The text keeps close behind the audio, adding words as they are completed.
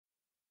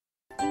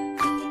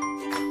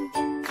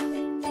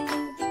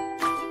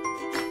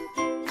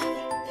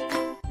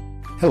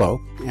Hello,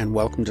 and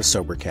welcome to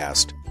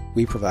Sobercast.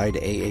 We provide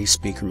AA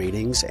speaker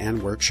meetings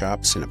and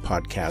workshops in a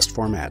podcast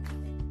format.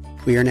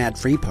 We are an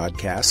ad-free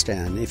podcast,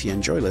 and if you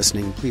enjoy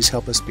listening, please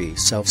help us be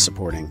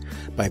self-supporting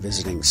by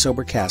visiting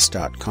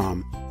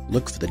Sobercast.com,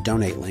 look for the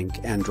donate link,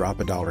 and drop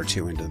 $1 or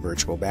 $2 into the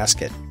virtual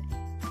basket.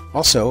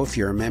 Also, if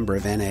you're a member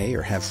of NA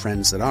or have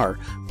friends that are,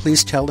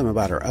 please tell them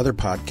about our other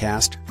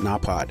podcast,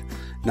 NAPOD.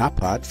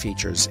 NAPOD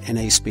features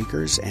NA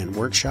speakers and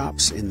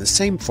workshops in the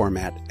same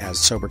format as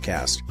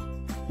Sobercast.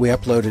 We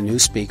upload a new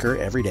speaker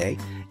every day,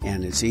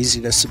 and it's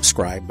easy to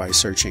subscribe by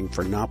searching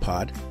for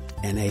NAPOD,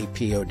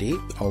 N-A-P-O-D,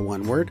 all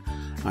one word,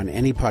 on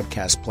any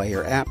podcast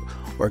player app,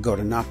 or go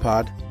to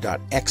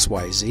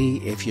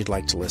napod.xyz if you'd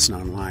like to listen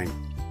online.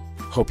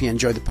 Hope you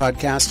enjoy the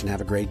podcast and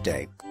have a great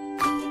day.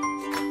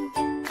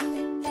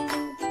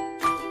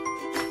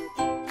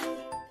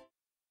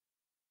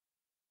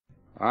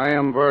 I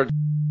am Virgin,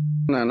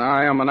 and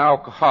I am an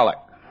alcoholic.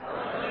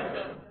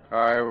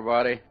 Hi,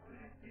 everybody.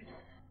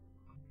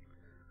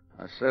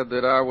 I said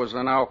that I was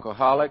an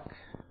alcoholic.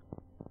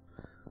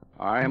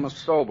 I am a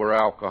sober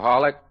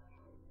alcoholic.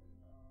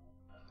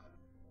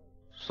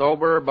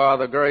 Sober by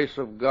the grace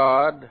of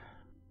God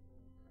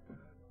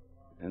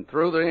and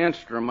through the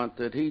instrument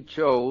that He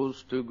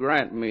chose to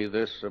grant me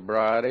this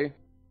sobriety,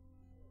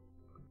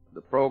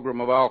 the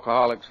program of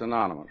Alcoholics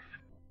Anonymous.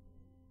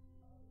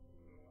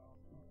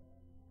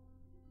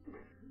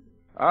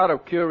 Out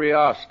of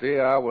curiosity,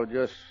 I would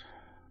just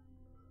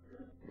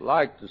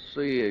like to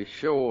see a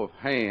show of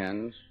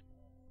hands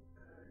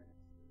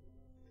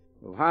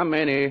of how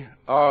many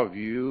of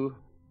you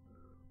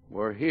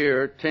were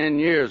here 10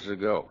 years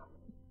ago.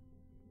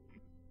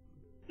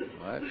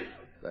 Well,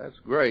 that's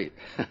great.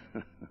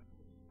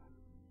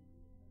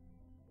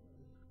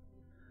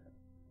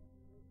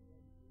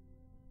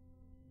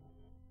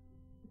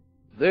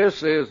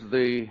 This is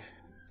the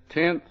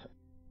 10th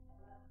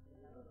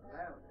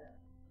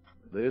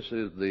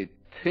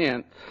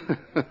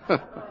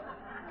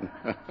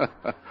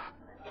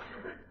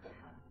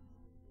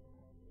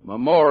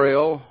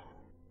memorial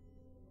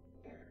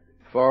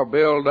for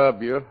Bill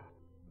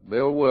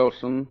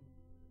Wilson,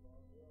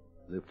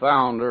 the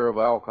founder of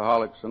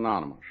Alcoholics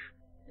Anonymous.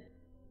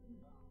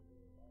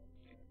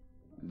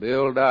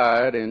 Bill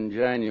died in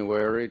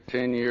January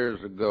 10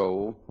 years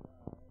ago,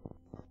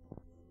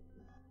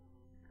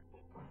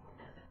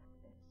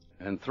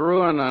 and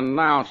through an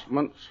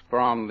announcement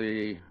from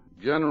the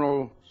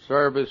General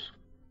Service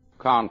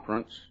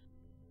Conference,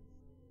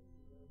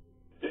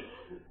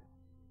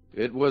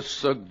 it was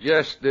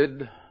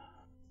suggested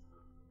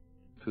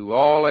to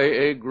all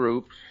AA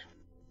groups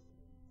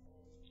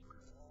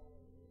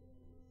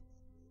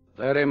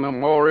that a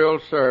memorial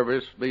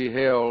service be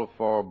held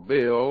for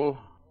Bill,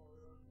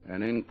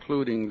 and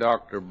including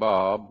Dr.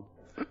 Bob,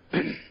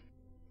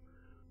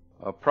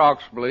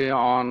 approximately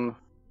on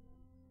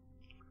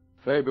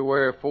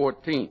February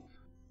 14th.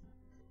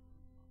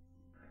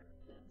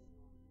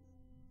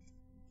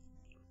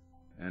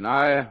 And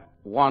I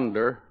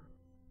wonder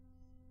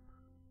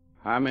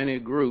how many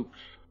groups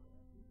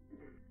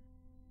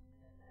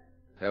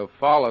have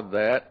followed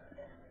that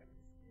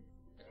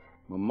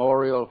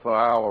memorial for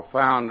our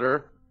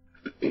founder,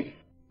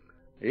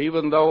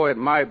 even though it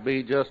might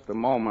be just a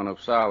moment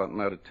of silent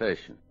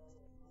meditation.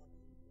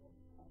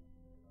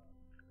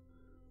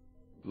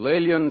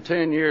 Lillian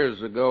 10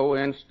 years ago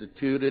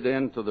instituted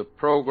into the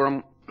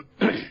program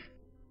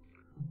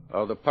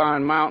of the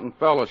Pine Mountain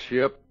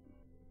Fellowship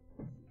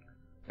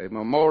a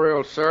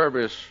memorial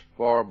service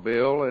for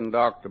Bill and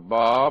Dr.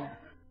 Bob,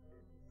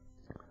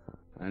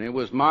 and it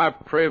was my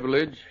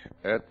privilege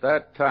at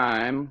that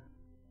time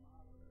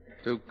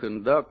to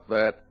conduct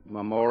that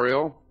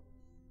memorial,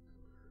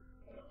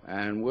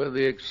 and with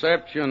the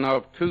exception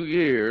of 2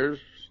 years,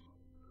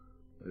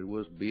 it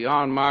was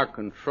beyond my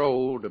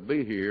control to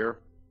be here.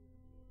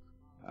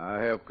 I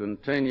have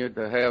continued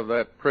to have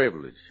that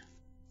privilege,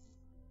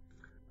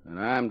 and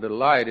I'm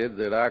delighted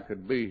that I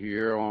could be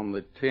here on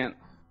the 10th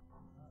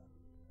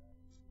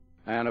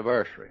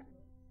anniversary.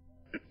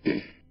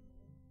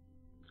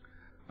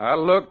 I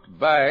looked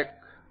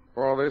back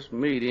for this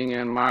meeting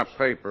in my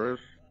papers,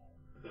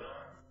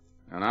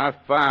 and I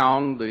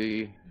found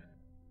the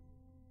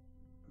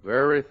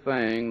very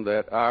thing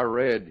that I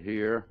read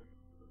here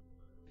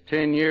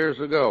 10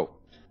 years ago.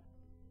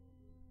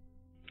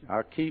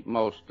 I keep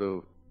most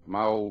of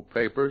my old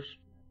papers,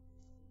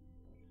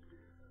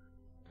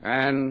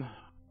 and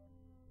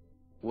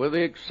with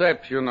the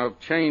exception of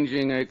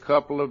changing a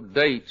couple of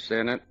dates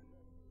in it,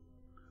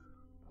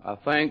 I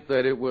think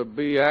that it would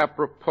be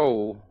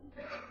apropos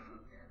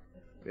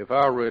if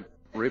I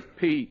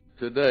repeat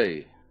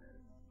today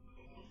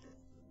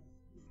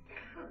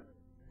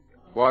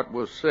what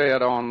was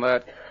said on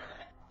that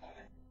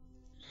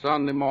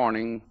Sunday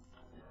morning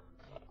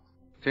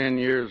 10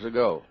 years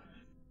ago.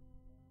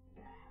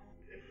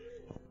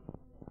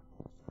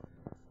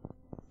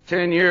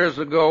 10 years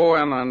ago,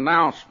 an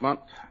announcement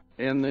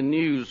in the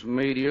news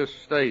media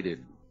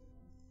stated,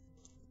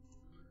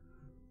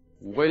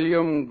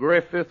 William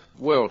Griffith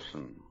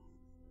Wilson,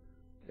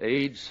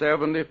 age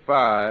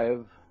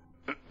 75,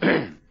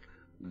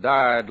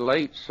 died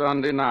late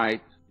Sunday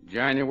night,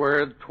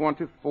 January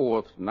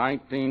 24th,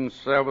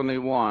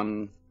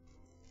 1971,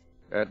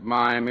 at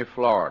Miami,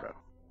 Florida.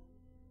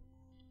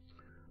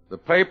 The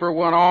paper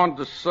went on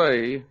to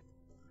say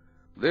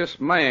this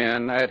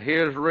man, at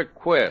his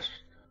request,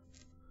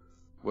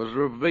 was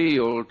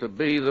revealed to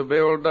be the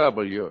Bill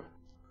W.,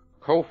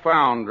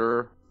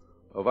 co-founder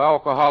of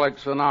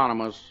Alcoholics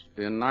Anonymous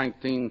in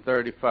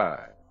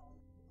 1935.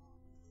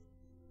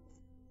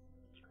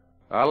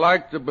 I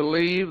like to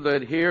believe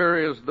that here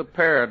is the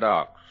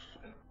paradox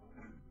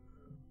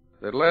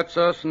that lets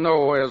us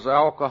know as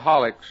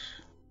alcoholics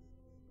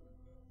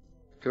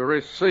to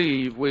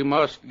receive we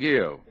must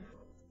give,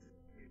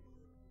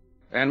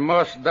 and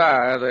must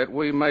die that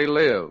we may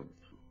live.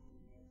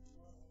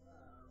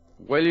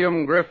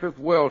 William Griffith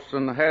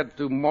Wilson had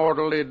to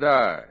mortally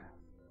die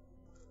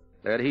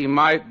that he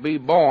might be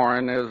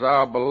born as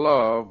our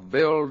beloved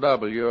Bill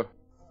W.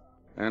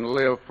 and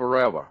live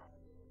forever.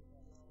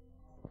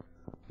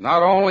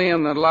 Not only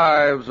in the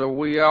lives of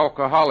we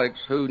alcoholics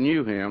who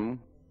knew him,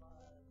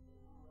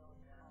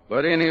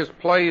 but in his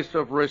place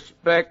of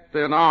respect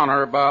and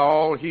honor by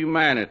all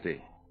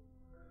humanity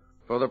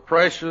for the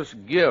precious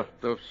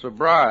gift of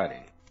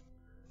sobriety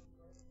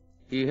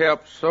he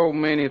helped so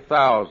many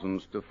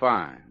thousands to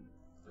find.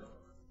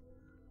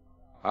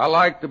 I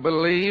like to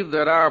believe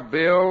that our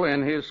Bill,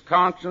 in his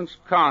conscious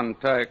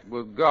contact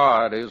with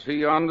God as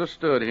he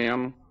understood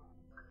him,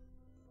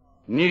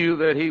 knew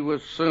that he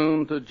was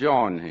soon to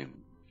join him.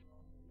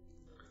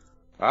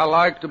 I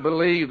like to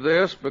believe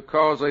this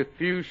because a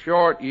few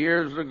short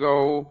years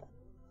ago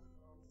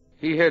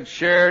he had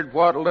shared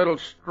what little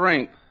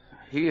strength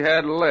he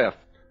had left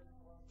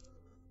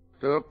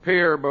to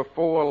appear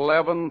before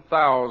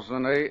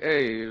 11,000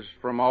 AAs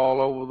from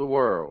all over the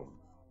world.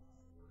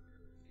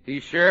 He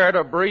shared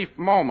a brief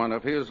moment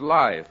of his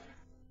life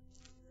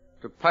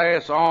to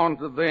pass on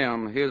to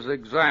them his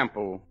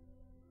example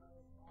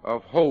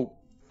of hope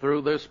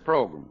through this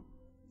program.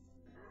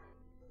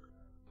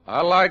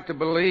 I like to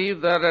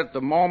believe that at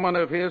the moment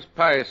of his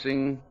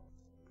passing,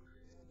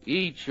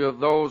 each of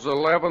those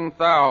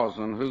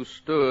 11,000 who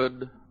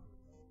stood,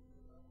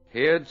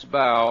 heads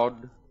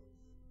bowed,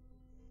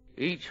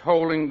 each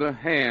holding the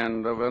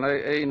hand of an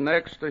AA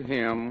next to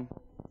him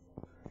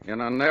in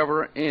a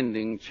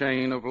never-ending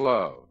chain of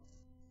love,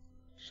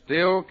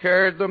 still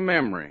carried the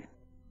memory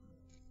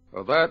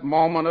of that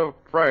moment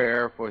of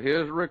prayer for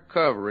his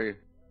recovery,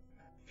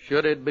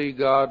 should it be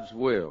God's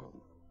will.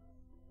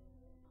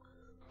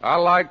 I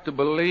like to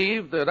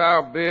believe that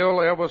our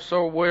Bill, ever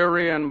so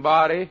weary in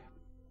body,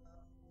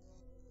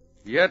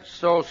 yet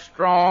so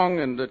strong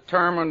and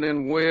determined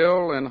in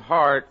will and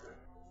heart,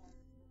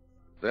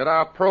 that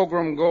our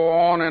program go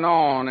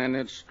on in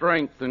its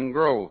strength and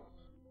growth,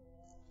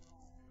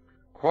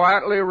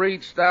 quietly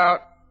reached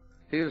out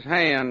his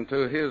hand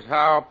to his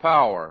higher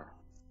power,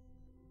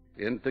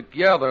 and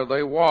together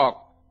they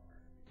walked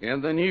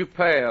in the new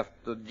path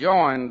to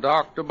join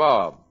Dr.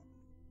 Bob.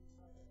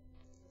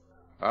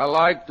 I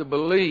like to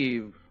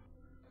believe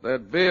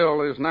that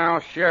Bill is now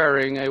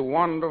sharing a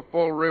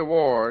wonderful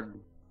reward,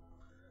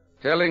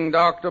 telling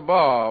Dr.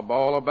 Bob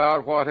all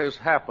about what has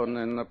happened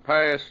in the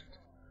past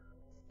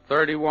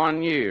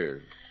 31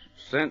 years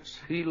since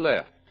he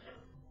left,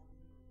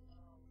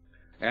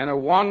 and a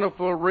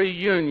wonderful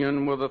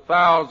reunion with the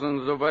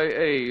thousands of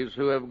AAs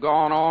who have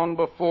gone on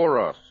before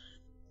us.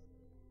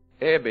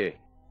 Ebby,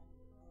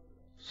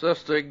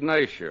 Sister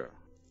Ignatia,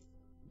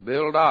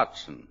 Bill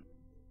Dotson,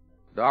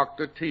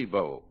 Dr.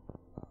 Tebow,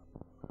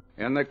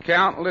 and the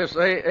countless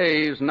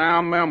AAs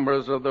now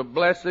members of the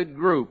blessed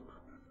group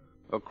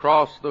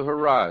across the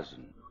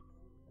horizon.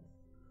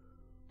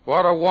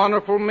 What a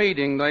wonderful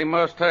meeting they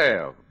must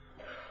have,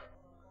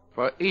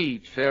 for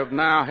each have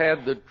now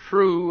had the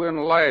true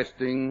and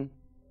lasting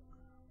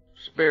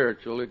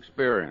spiritual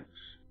experience.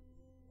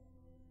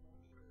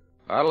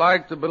 I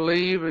like to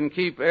believe and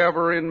keep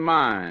ever in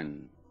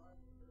mind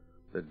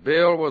that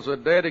Bill was a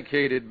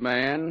dedicated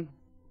man,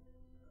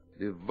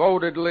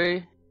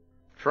 devotedly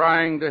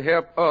trying to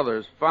help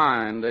others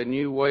find a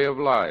new way of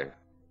life.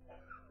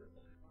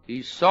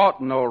 He sought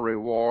no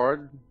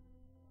reward.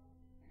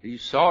 He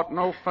sought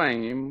no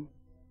fame,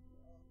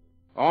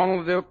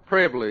 only the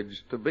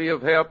privilege to be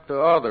of help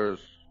to others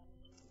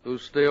who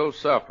still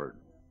suffered.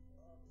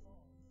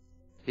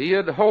 He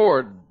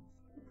abhorred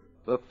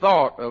the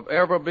thought of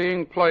ever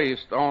being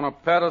placed on a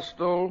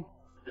pedestal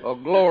or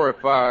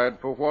glorified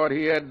for what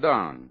he had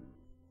done.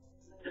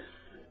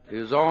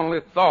 His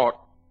only thought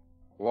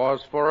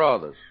was for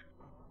others.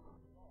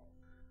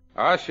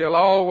 I shall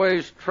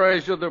always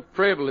treasure the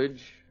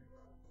privilege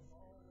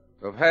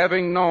of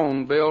having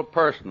known Bill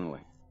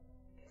personally,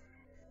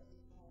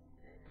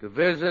 to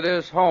visit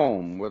his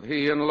home with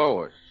he and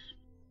Lois,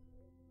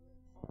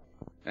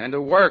 and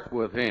to work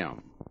with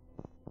him.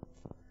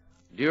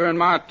 During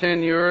my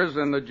 10 years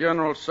in the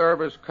General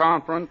Service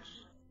Conference,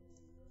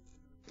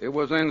 it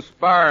was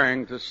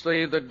inspiring to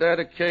see the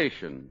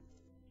dedication,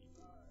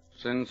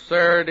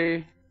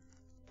 sincerity,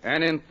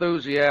 and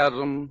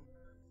enthusiasm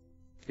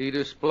he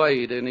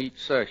displayed in each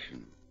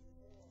session.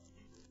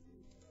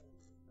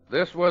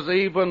 This was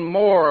even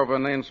more of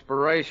an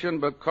inspiration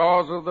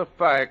because of the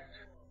fact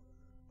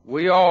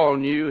we all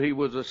knew he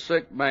was a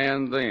sick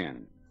man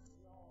then.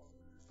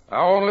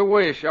 I only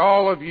wish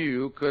all of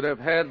you could have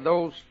had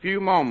those few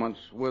moments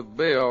with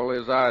Bill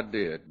as I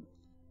did.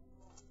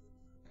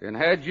 And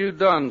had you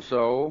done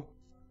so,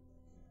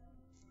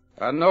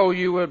 I know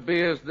you would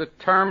be as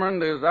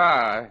determined as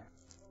I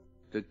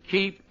to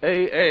keep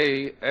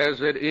AA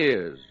as it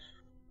is,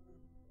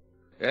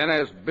 and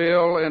as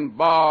Bill and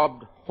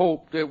Bob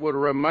hoped it would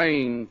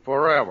remain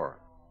forever.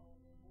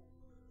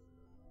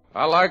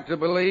 I like to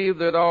believe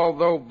that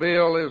although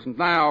Bill is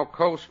now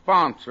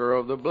co-sponsor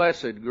of the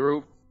Blessed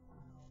Group,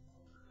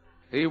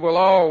 he will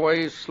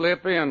always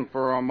slip in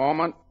for a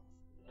moment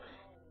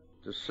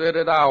to sit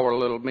at our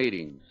little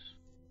meetings.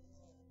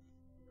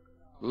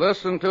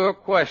 Listen to a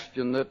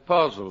question that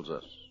puzzles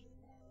us.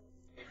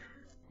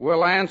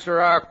 We'll answer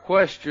our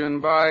question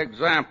by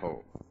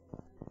example,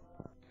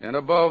 and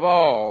above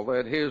all,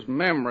 that his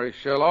memory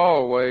shall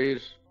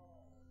always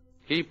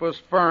keep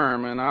us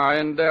firm in our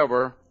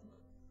endeavor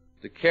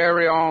to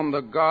carry on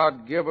the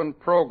God-given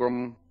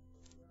program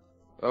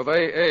of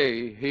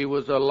AA he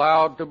was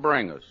allowed to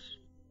bring us.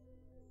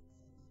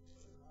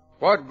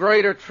 What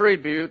greater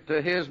tribute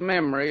to his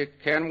memory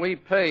can we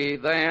pay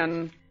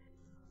than,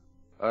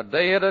 a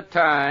day at a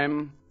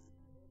time,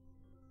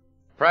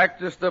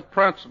 practice the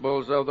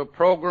principles of the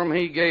program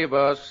he gave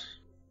us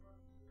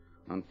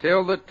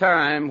until the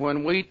time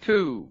when we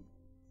too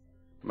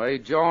may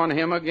join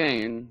him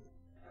again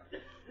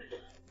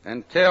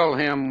and tell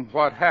him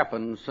what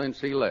happened since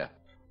he left.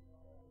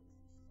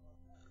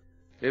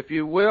 If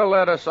you will,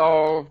 let us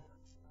all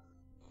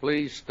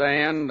please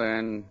stand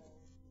and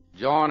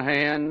join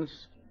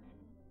hands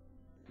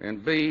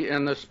and be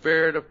in the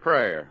spirit of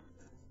prayer.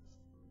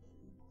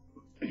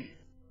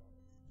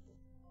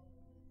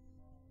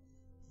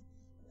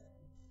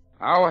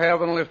 Our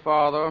Heavenly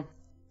Father,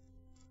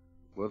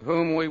 with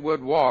whom we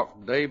would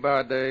walk day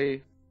by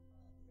day,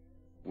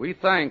 we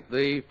thank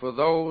Thee for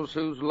those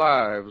whose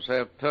lives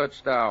have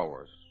touched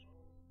ours,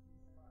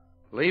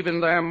 leaving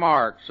their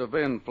marks of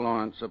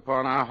influence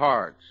upon our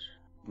hearts,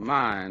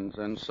 minds,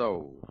 and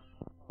souls.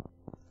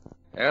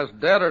 As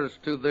debtors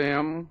to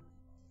them,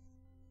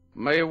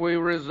 may we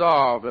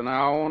resolve in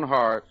our own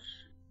hearts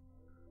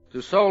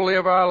to so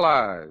live our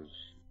lives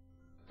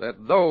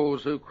that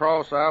those who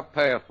cross our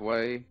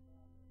pathway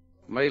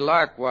may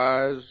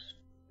likewise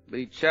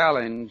be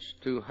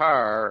challenged to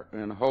higher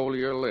and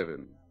holier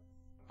living.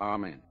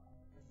 Amen.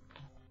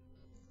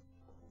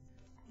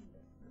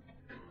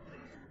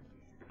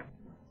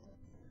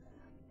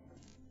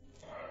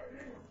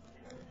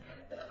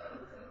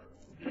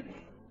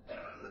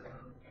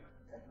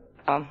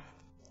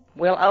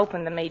 We'll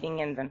open the meeting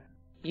in the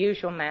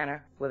usual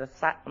manner with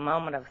a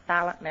moment of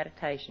silent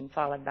meditation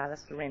followed by the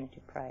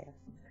serenity prayer.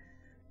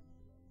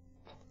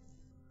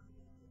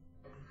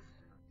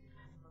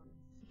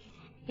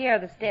 Here are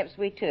the steps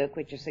we took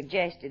which are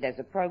suggested as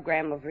a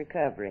program of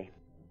recovery.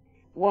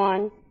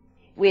 1,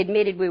 we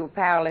admitted we were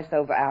powerless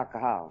over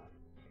alcohol,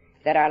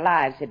 that our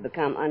lives had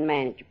become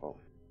unmanageable.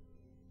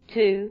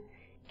 2,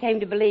 came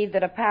to believe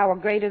that a power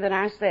greater than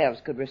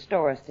ourselves could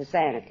restore us to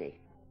sanity.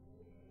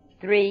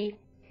 3,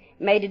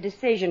 made a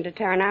decision to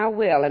turn our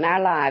will and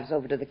our lives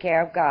over to the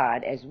care of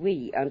God as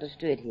we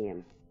understood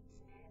Him.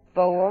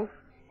 4,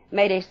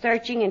 made a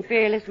searching and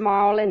fearless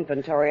moral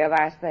inventory of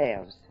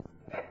ourselves.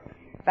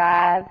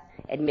 5,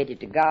 admitted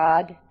to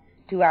God,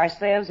 to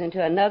ourselves, and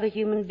to another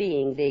human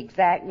being the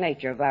exact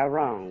nature of our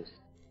wrongs.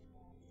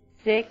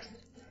 6,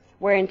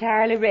 we're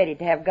entirely ready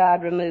to have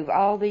God remove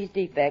all these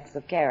defects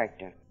of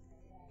character.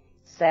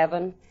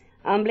 7,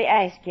 humbly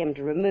asked Him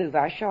to remove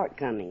our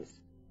shortcomings.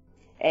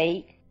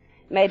 8,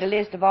 made a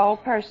list of all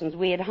persons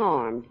we had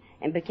harmed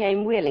and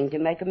became willing to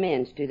make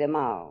amends to them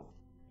all.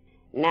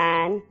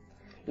 9,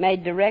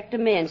 made direct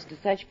amends to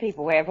such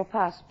people wherever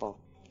possible,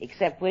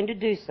 except when to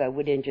do so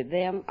would injure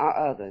them or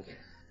others.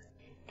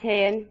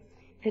 10,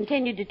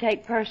 continued to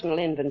take personal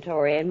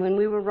inventory, and when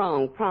we were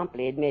wrong,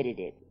 promptly admitted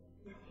it.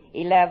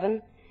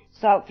 11,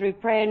 sought through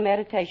prayer and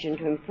meditation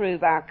to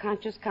improve our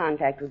conscious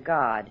contact with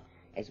God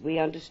as we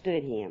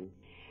understood Him,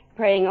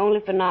 praying only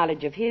for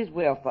knowledge of His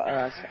will for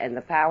us and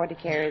the power to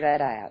carry that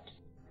out.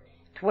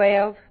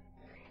 12,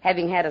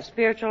 having had a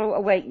spiritual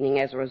awakening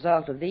as a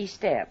result of these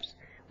steps,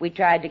 we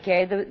tried to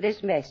carry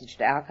this message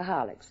to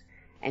alcoholics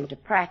and to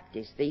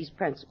practice these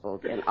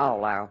principles in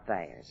all our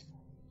affairs.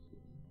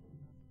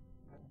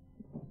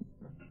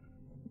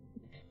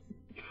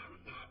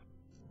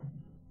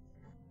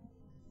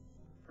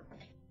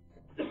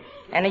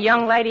 And a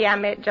young lady I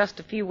met just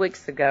a few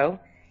weeks ago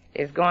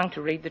is going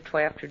to read the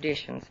 12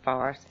 traditions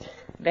for us.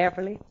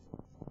 Beverly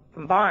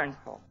from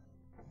Barnesville.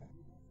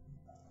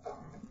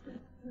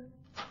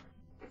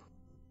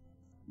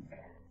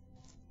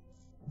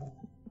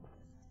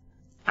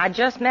 I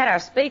just met our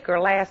speaker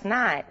last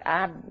night.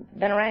 I've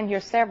been around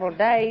here several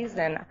days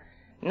and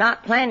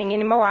not planning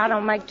anymore. I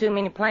don't make too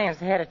many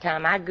plans ahead of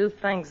time. I goof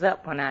things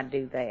up when I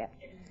do that.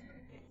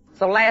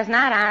 So last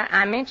night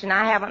I mentioned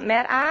I haven't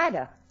met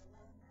Ida.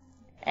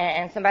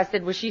 And somebody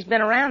said, well, she's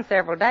been around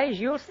several days.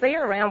 You'll see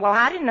her around. Well,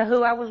 I didn't know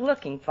who I was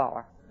looking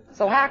for.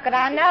 So how could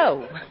I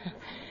know?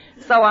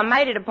 So I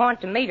made it a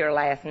point to meet her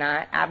last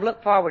night. I've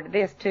looked forward to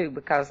this, too,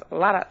 because a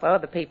lot of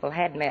other people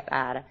had met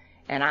Ida,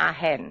 and I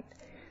hadn't.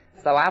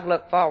 So I've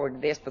looked forward to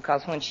this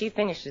because when she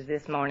finishes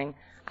this morning,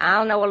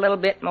 I'll know a little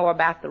bit more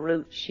about the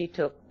route she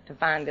took to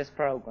find this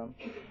program.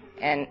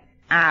 And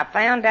I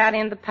found out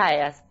in the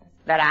past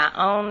that I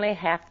only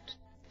have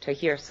to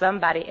hear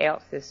somebody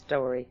else's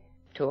story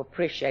to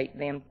appreciate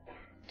them,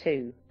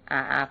 too.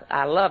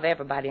 I love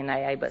everybody in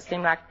AA, but it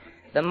seems like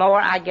the more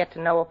I get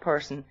to know a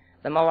person,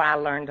 the more I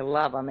learn to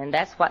love them. And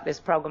that's what this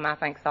program, I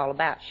think, is all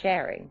about,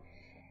 sharing.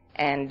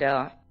 And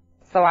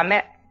so I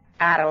met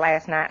Ida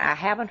last night. I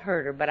haven't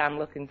heard her, but I'm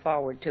looking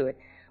forward to it.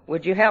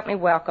 Would you help me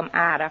welcome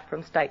Ida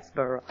from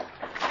Statesboro?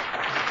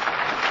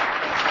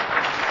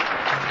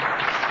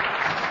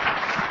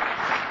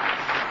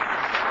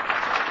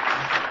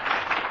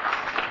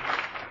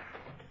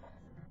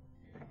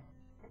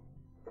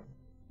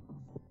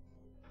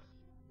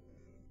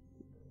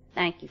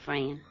 Thank you,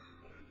 Fran.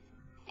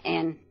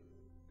 And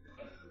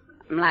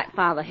I'm like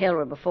Father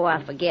Hillary, before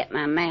I forget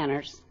my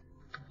manners.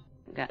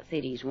 I've got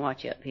City's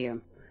watch up here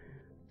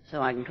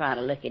so I can try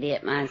to look at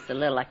it. Mine's so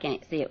little I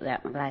can't see it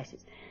without my glasses.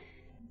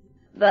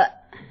 But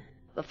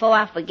before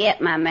I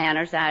forget my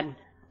manners, I'd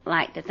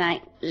like to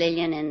thank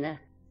Lillian and the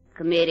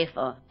committee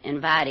for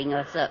inviting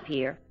us up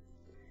here.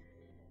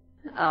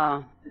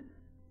 I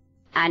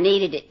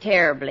needed it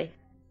terribly,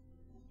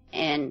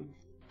 and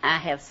I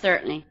have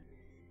certainly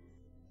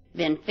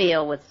been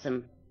filled with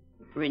some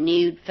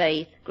renewed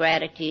faith,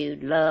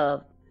 gratitude,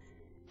 love,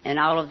 and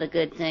all of the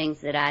good things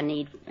that I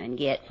need and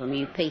get from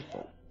you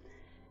people.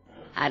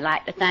 I'd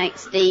like to thank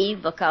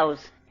Steve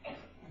because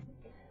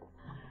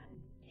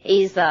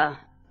he's a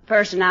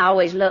person I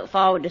always look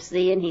forward to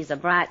seeing. He's a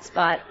bright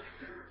spot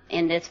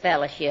in this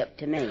fellowship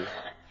to me.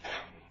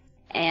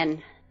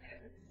 And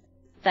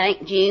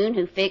thank June,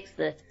 who fixed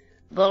the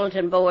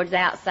bulletin boards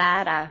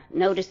outside. I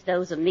noticed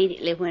those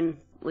immediately when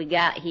we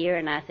got here,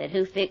 and I said,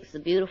 who fixed the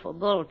beautiful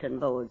bulletin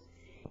boards?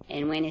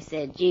 And when he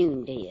said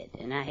June did,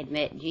 and I had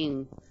met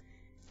June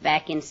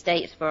back in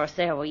Statesboro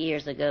several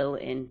years ago,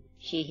 and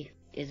she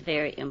is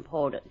very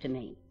important to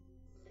me.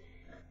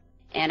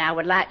 And I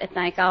would like to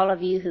thank all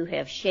of you who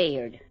have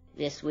shared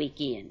this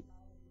weekend.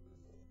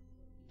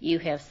 You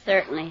have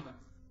certainly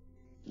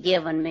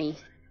given me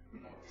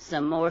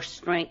some more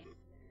strength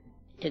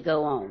to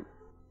go on.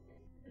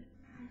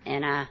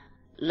 And I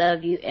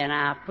love you and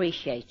I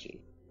appreciate you.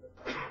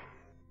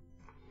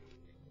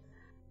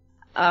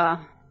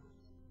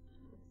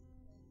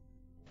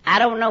 I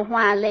don't know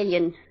why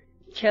Lillian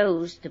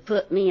chose to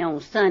put me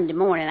on Sunday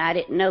morning. I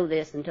didn't know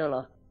this until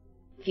a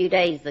few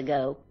days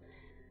ago,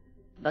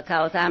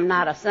 because I'm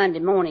not a Sunday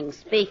morning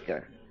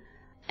speaker.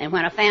 And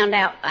when I found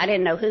out I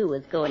didn't know who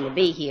was going to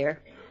be here,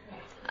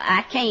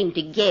 I came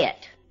to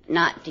get,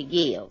 not to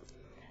give.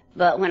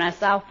 But when I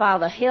saw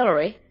Father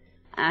Hillary,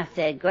 I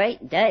said,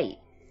 great day.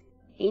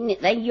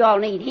 You all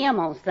need him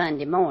on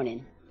Sunday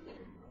morning.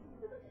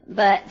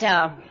 But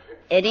at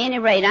any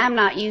rate, I'm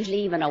not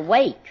usually even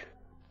awake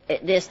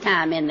at this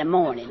time in the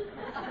morning.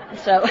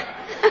 So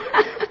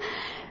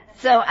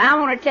I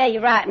want to tell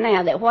you right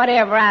now that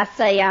whatever I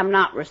say, I'm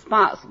not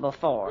responsible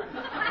for.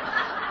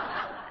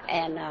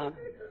 And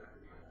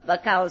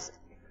because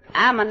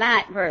I'm a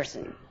night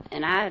person,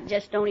 and I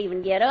just don't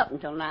even get up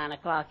until 9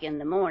 o'clock in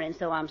the morning,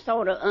 so I'm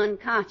sort of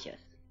unconscious.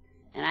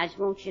 And I just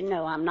want you to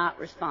know I'm not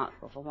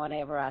responsible for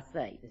whatever I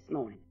say this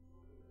morning.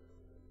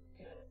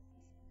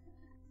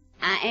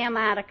 I am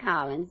Ida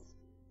Collins,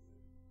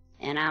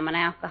 and I'm an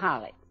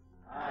alcoholic.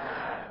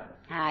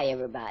 Hi,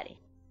 everybody.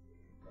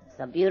 It's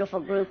a beautiful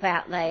group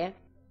out there.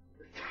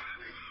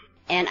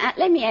 And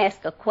let me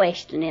ask a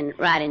question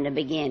right in the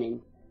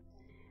beginning.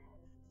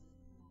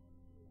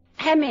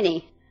 How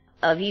many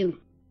of you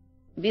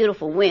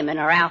beautiful women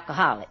are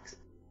alcoholics?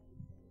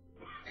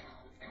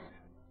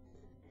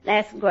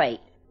 That's great.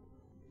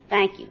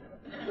 Thank you.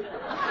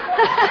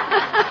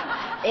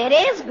 It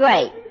is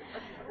great.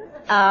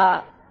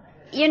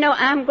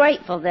 I'm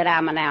grateful that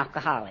I'm an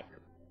alcoholic.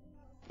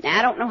 Now,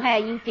 I don't know how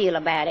you feel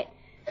about it,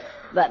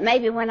 but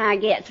maybe when I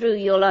get through,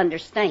 you'll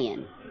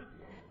understand.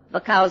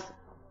 Because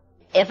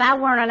if I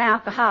weren't an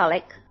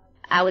alcoholic,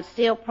 I would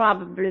still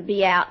probably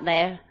be out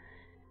there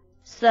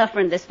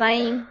suffering the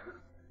same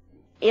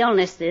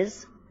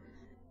illnesses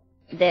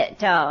that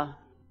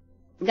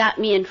got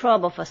me in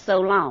trouble for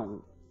so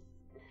long.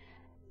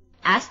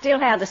 I still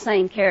have the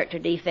same character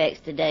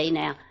defects today.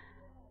 Now,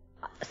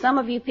 some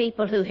of you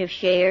people who have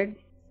shared,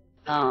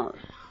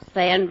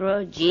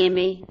 Sandra,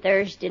 Jimmy,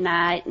 Thursday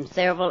night, and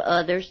several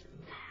others,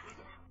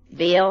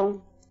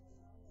 Bill,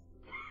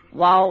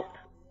 Walt,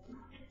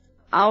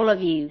 all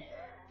of you,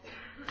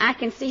 I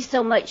can see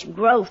so much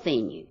growth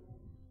in you.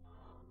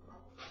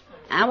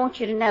 I want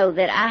you to know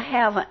that I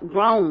haven't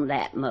grown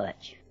that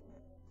much.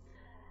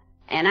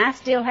 And I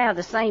still have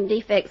the same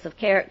defects of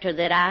character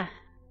that I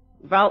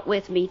brought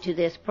with me to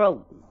this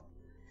program.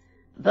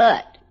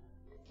 But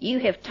you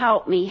have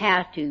taught me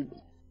how to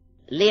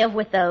live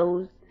with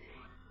those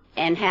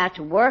and how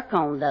to work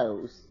on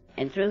those.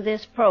 And through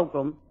this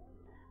program,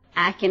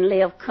 I can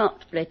live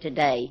comfortably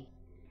today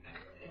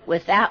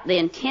without the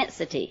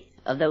intensity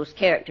of those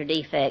character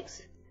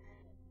defects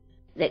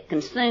that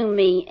consumed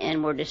me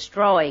and were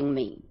destroying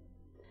me.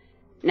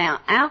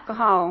 Now,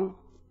 alcohol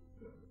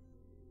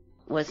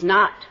was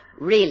not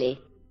really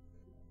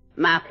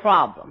my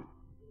problem,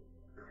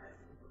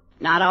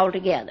 not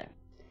altogether.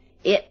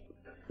 It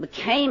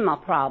became a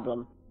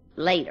problem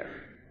later,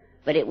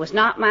 but it was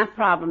not my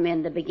problem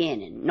in the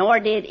beginning, nor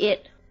did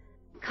it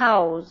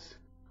cause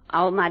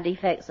all my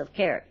defects of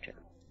character.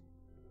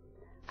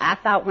 I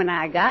thought when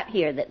I got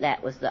here that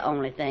that was the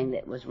only thing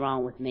that was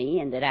wrong with me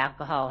and that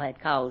alcohol had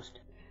caused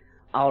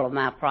all of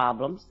my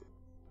problems.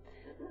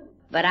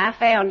 But I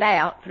found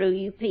out through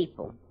you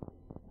people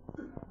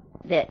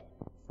that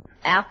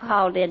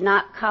alcohol did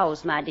not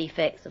cause my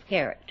defects of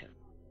character.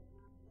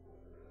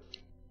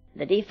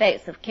 The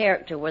defects of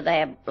character were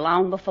there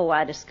long before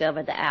I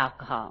discovered the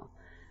alcohol.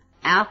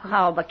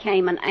 Alcohol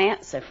became an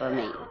answer for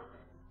me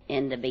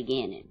in the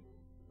beginning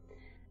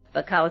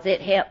because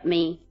it helped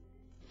me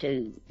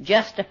to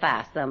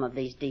justify some of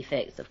these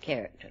defects of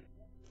character.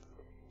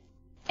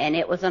 And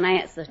it was an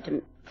answer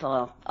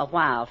for a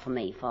while for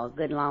me, for a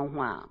good long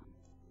while.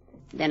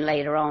 Then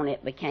later on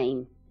it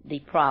became the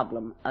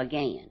problem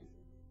again.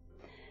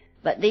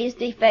 But these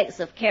defects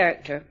of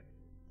character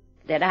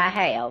that I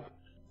have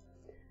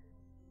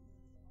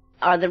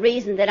are the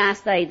reason that I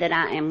say that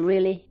I am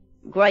really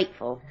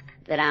grateful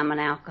that I'm an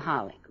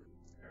alcoholic.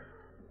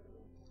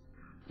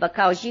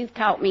 Because you've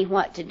taught me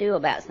what to do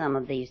about some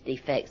of these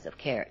defects of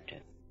character.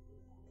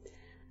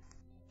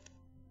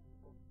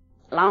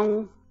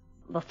 Long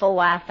before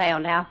I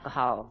found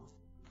alcohol,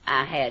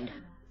 I had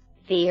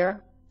fear,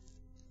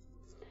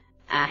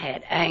 I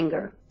had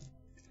anger,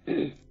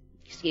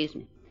 excuse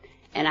me,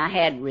 and I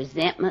had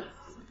resentments,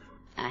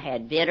 I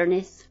had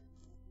bitterness,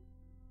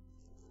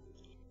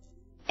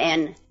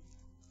 and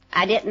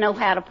I didn't know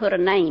how to put a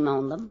name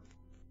on them.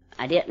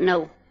 I didn't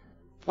know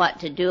what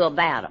to do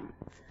about them.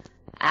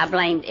 I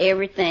blamed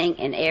everything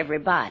and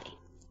everybody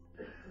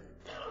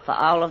for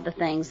all of the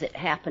things that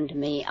happened to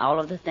me, all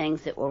of the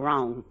things that were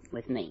wrong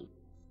with me.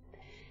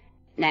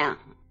 Now,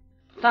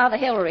 Father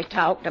Hillary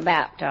talked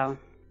about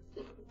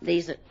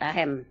these. I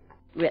haven't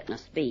written a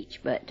speech,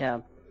 but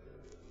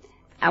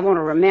I want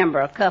to remember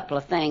a couple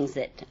of things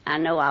that I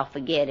know I'll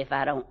forget if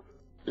I don't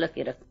look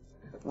at a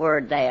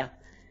word there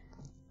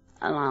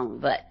along.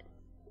 But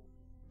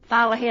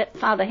Father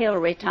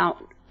Hillary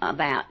talked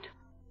about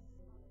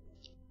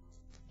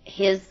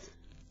his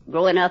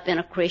growing up in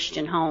a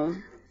Christian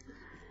home,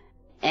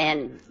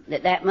 and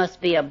that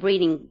must be a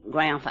breeding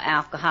ground for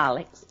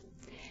alcoholics.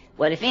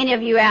 Well, if any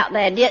of you out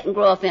there didn't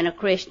grow up in a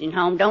Christian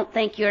home, don't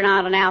think you're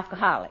not an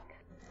alcoholic.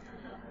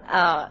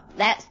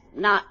 That's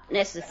not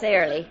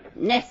necessarily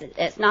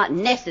it's not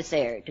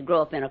necessary to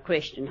grow up in a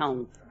Christian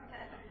home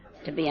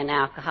to be an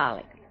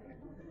alcoholic.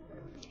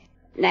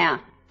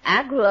 Now,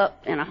 I grew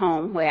up in a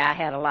home where I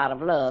had a lot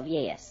of love,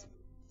 yes.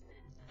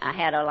 I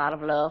had a lot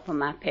of love from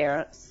my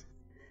parents,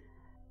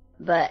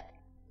 but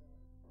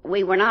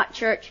we were not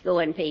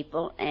church-going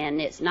people,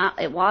 and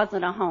it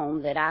wasn't a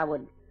home that I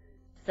would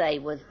say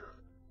was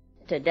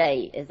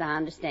today, as I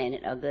understand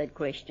it, a good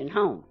Christian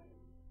home.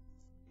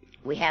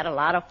 We had a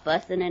lot of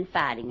fussing and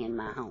fighting in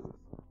my home.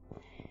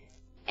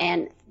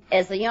 And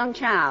as a young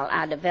child,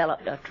 I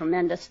developed a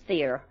tremendous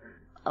fear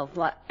of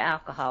what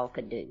alcohol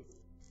could do.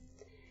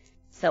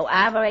 So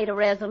I made a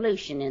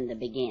resolution in the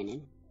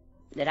beginning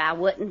that I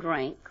wouldn't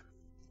drink.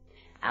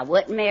 I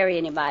wouldn't marry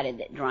anybody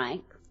that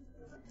drank.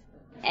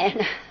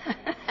 And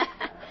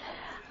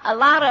a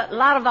lot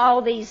of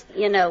all these,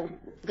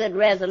 good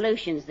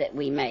resolutions that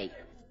we make.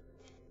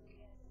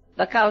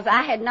 Because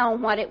I had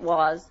known what it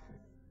was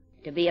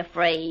to be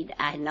afraid.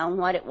 I had known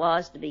what it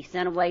was to be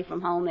sent away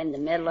from home in the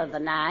middle of the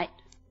night.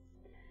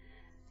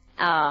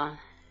 I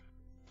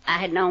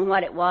had known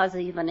what it was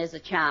even as a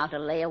child to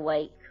lay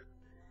awake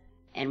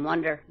and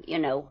wonder,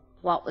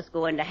 what was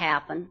going to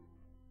happen.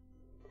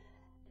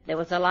 There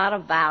was a lot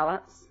of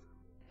violence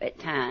at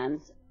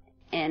times,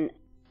 and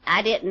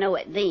I didn't know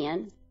it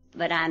then,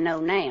 but I know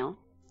now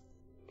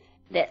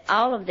that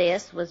all of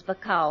this was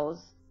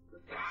because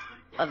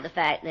of the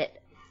fact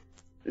that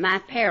my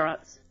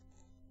parents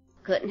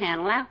couldn't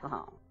handle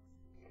alcohol.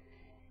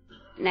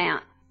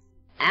 Now,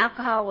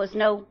 alcohol was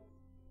no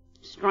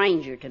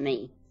stranger to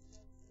me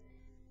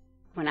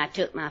when I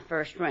took my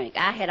first drink.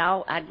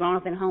 I'd grown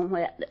up in a home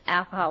where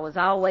alcohol was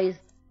always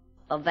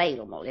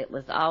available. It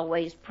was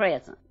always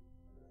present.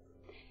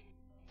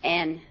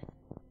 And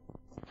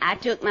I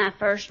took my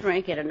first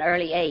drink at an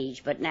early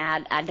age, but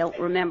now I don't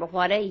remember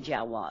what age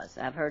I was.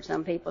 I've heard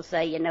some people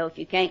say, if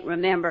you can't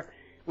remember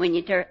when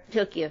you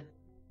took your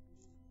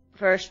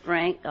first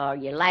drink or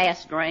your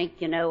last drink,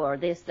 or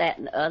this, that,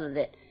 and the other,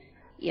 that,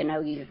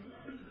 you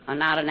are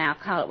not an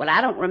alcoholic. Well,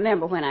 I don't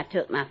remember when I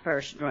took my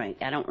first drink.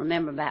 I don't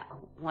remember about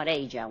what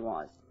age I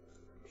was.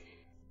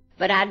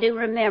 But I do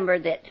remember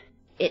that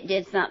it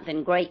did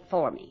something great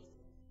for me.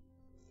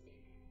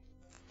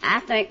 I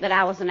think that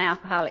I was an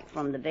alcoholic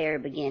from the very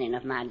beginning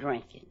of my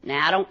drinking.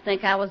 Now, I don't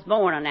think I was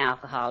born an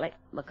alcoholic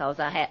because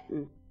I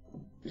hadn't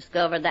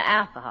discovered the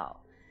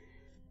alcohol.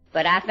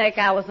 But I think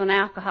I was an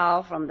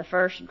alcoholic from the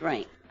first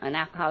drink,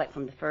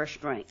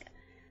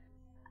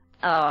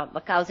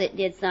 because it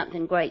did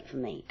something great for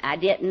me. I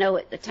didn't know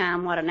at the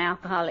time what an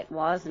alcoholic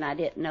was, and I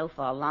didn't know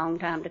for a long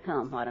time to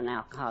come what an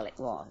alcoholic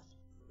was.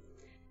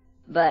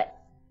 But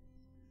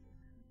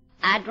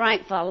I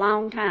drank for a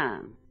long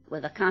time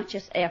with a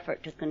conscious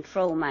effort to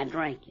control my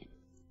drinking.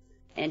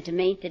 And to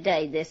me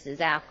today, this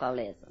is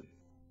alcoholism.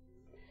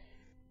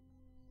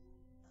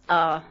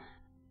 I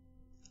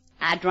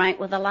drank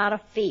with a lot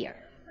of fear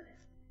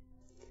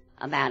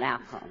about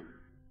alcohol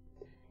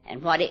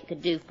and what it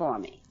could do for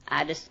me.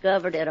 I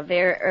discovered at a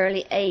very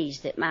early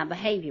age that my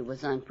behavior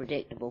was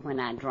unpredictable when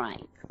I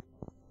drank.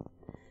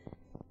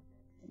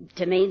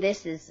 To me,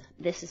 this is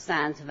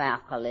signs of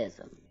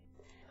alcoholism.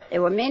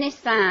 There were many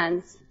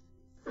signs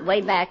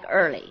way back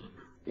early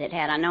that,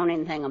 had I known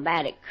anything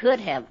about it, could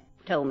have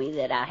told me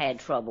that I had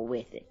trouble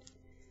with it.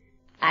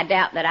 I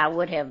doubt that I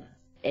would have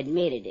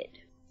admitted it.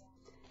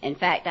 In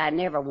fact, I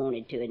never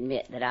wanted to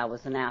admit that I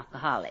was an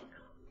alcoholic.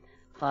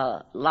 For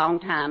a long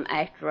time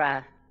after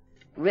I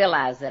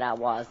realized that I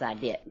was, I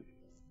didn't.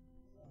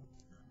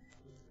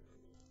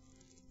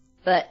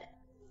 But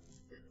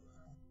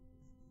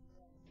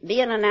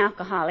being an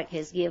alcoholic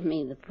has given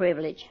me the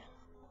privilege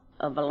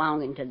of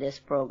belonging to this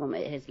program.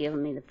 It has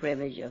given me the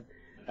privilege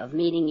of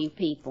meeting you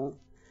people.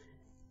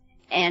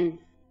 And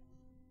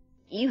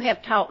you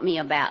have taught me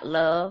about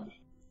love.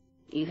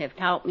 You have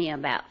taught me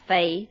about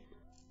faith.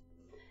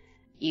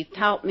 You've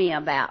taught me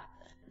about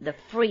the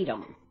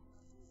freedom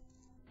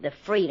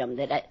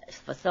that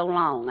for so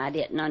long I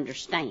didn't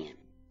understand.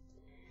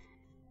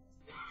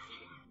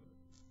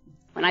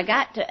 When I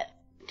got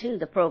to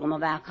the program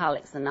of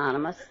Alcoholics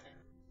Anonymous,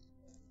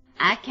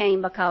 I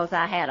came because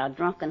I had a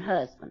drunken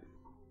husband.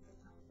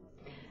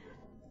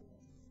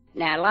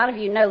 Now, a lot of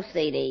you know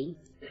C.D.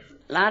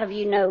 A lot of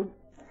you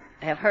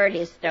have heard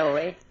his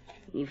story.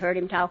 You've heard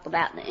him talk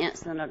about the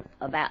incident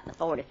about the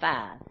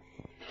 45.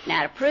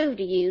 Now, to prove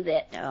to you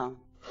that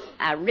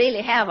I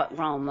really haven't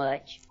grown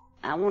much,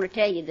 I want to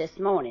tell you this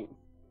morning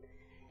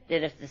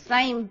that if the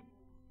same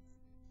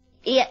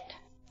it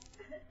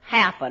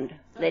happened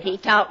that he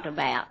talked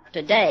about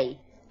today,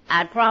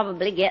 I'd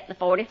probably get the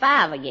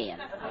 45 again.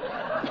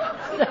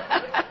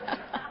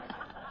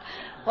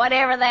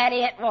 Whatever that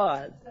it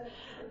was.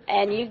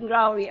 And you can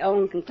draw your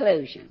own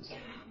conclusions.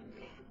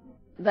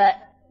 But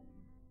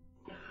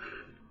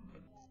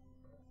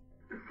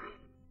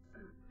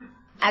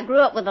I grew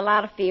up with a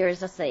lot of fear,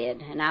 as I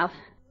said, and I've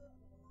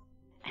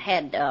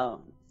had a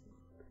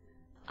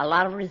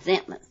lot of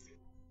resentments,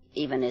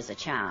 even as a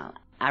child.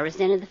 I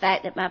resented the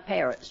fact that my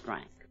parents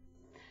drank.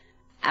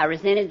 I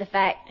resented the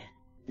fact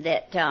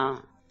that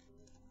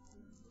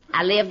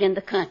I lived in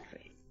the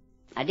country.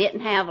 I didn't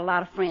have a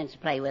lot of friends to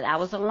play with. I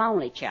was a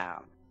lonely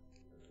child.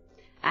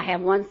 I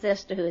have one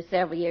sister who is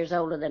several years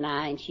older than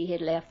I, and she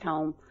had left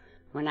home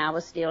when I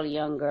was still a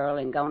young girl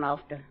and gone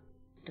off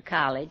to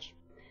college.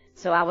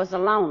 So I was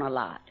alone a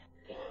lot.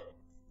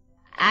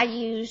 I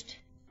used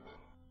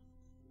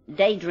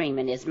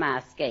daydreaming as my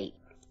escape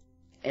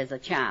as a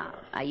child.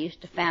 I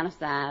used to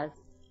fantasize,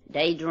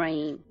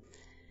 daydream,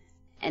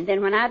 and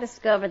then when I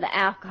discovered the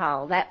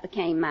alcohol, that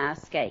became my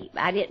escape.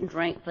 I didn't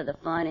drink for the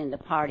fun and the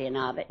partying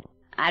of it.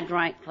 I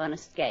drank for an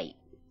escape.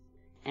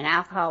 And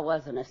alcohol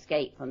was an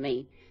escape for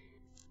me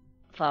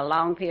for a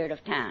long period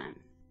of time.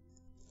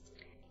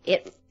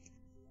 It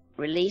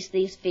released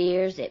these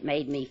fears. It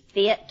made me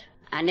fit.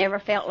 I never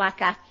felt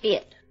like I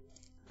fit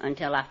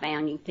until I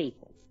found you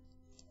people.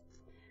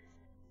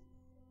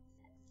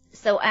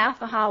 So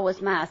alcohol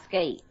was my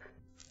escape.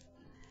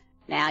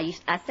 Now,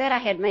 I said I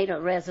had made a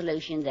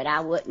resolution that I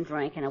wouldn't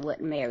drink and I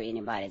wouldn't marry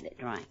anybody that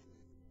drank.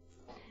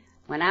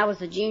 When I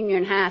was a junior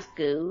in high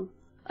school,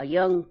 a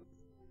young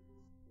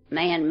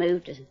man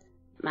moved to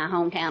my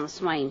hometown of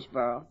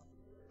Statesboro,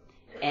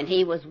 and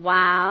he was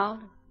wild.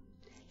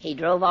 He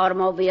drove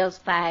automobiles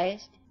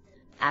fast.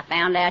 I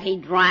found out he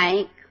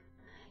drank.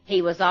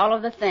 He was all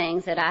of the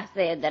things that I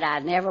said that I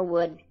never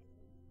would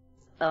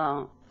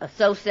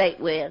associate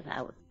with.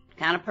 I was the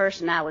kind of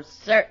person I would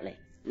certainly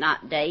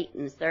not date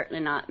and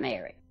certainly not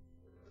marry.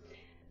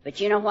 But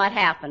you know what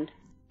happened?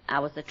 I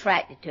was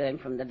attracted to him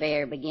from the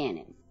very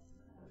beginning.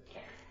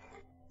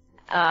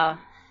 I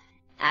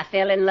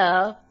fell in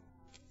love.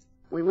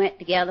 We went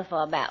together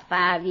for about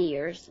 5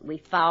 years. We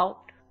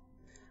fought,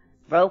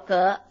 broke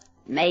up,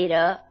 made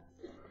up,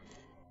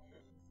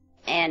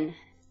 and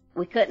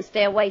we couldn't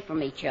stay away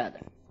from each other.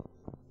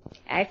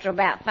 After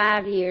about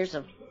 5 years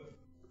of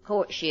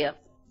courtship,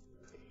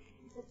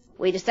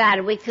 we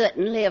decided we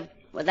couldn't live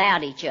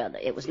without each other.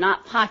 It was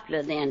not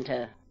popular then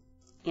to,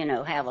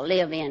 have a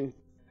live-in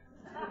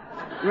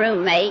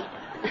roommate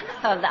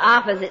of the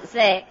opposite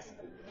sex.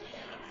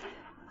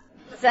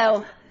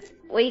 So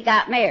we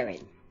got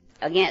married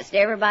against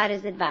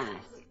everybody's advice.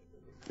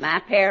 My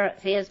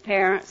parents, his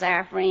parents,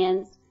 our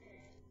friends,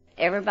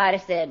 everybody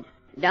said,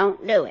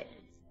 don't do it.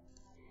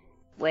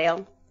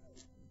 Well,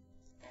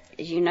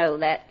 as you know,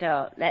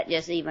 that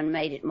just even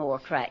made it more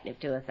attractive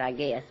to us, I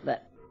guess.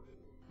 But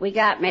we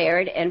got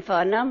married, and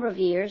for a number of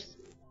years,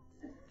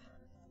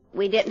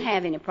 we didn't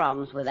have any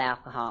problems with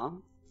alcohol.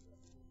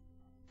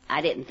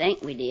 I didn't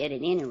think we did, at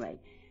any rate.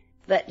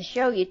 But to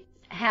show you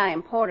how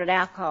important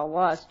alcohol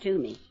was to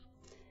me,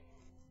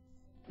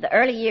 the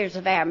early years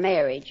of our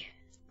marriage,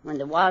 when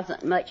there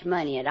wasn't much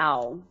money at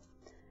all,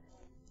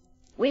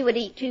 we would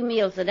eat 2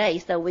 meals a day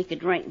so we could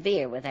drink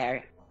beer with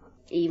our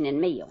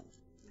evening meal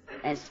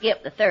and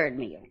skip the third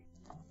meal,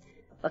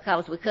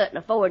 because we couldn't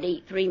afford to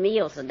eat 3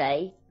 meals a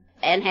day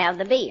and have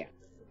the beer.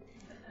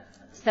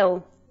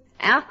 So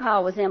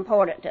alcohol was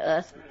important to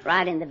us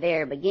right in the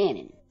very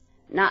beginning,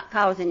 not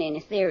causing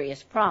any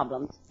serious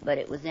problems, but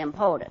it was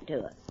important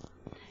to us.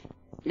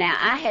 Now,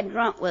 I had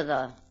drunk with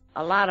a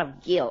lot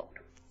of guilt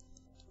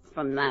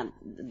from the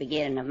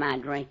beginning of my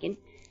drinking,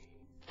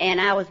 and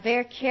I was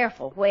very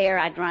careful where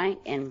I drank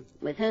and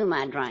with whom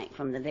I drank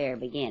from the very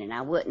beginning.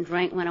 I wouldn't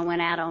drink when I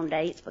went out on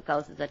dates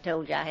because, as I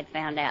told you, I had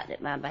found out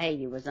that my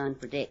behavior was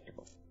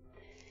unpredictable.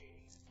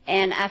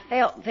 And I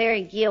felt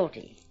very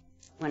guilty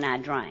when I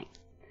drank.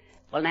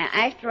 Well, now,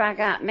 after I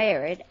got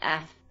married,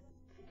 I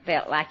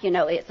felt like,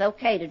 it's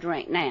okay to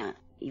drink now.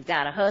 You've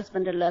got a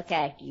husband to look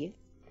after you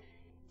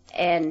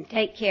and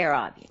take care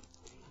of you.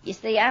 You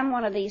see, I'm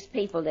one of these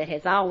people that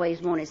has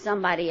always wanted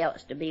somebody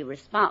else to be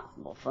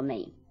responsible for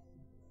me.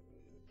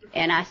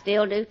 And I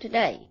still do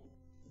today,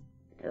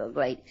 to a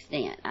great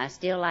extent. I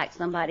still like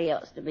somebody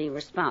else to be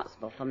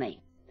responsible for me.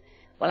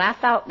 Well, I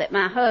thought that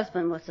my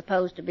husband was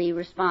supposed to be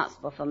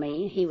responsible for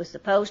me. He was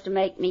supposed to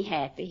make me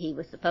happy. He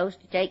was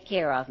supposed to take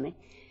care of me.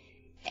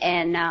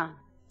 And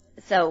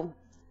so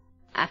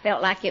I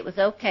felt like it was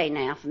okay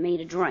now for me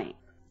to drink.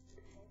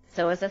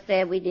 So, as I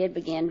said, we did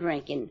begin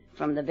drinking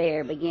from the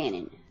very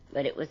beginning,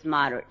 but it was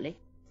moderately,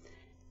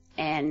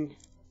 and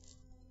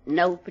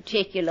no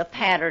particular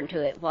pattern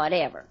to it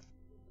whatever.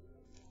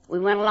 We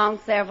went along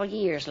several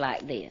years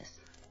like this.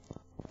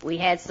 We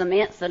had some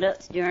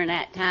incidents during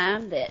that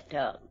time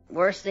that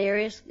were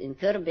serious and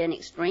could have been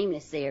extremely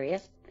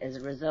serious as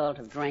a result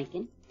of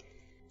drinking,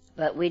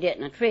 but we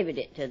didn't attribute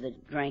it to the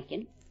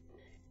drinking.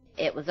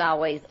 It was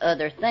always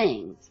other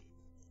things.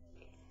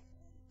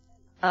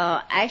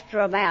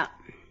 After about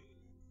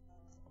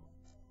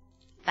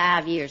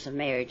 5 years of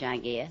marriage, I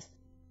guess,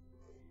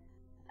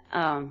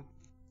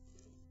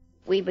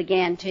 we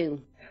began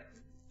to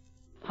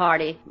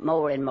party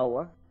more and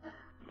more.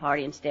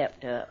 Partying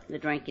stepped up, the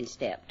drinking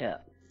stepped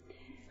up.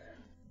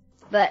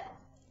 But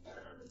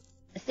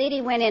Sidney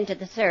went into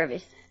the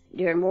service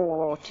during World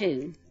War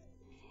II.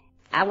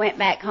 I went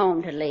back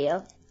home to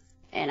live,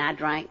 and I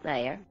drank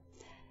there.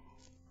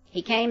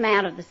 He came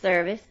out of the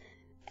service,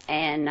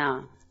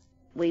 and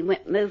we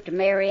moved to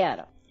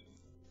Marietta,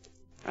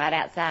 right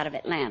outside of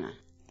Atlanta.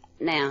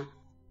 Now,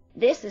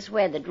 this is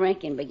where the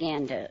drinking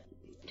began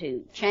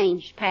to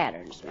change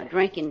patterns. My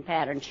drinking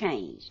pattern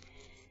changed.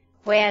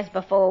 Whereas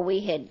before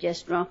we had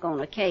just drunk on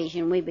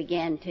occasion, we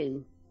began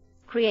to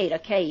create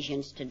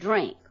occasions to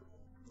drink.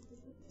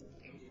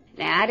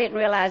 Now, I didn't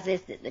realize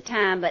this at the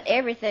time, but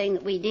everything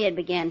that we did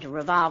began to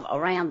revolve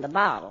around the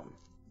bottle.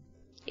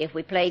 If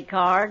we played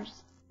cards,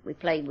 we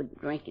played with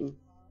drinking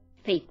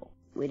people.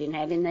 We didn't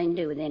have anything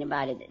to do with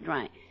anybody that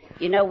drank.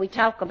 We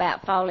talk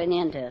about falling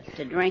into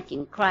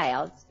drinking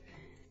crowds.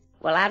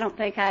 Well, I don't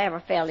think I ever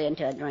fell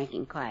into a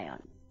drinking crowd.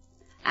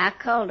 I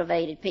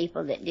cultivated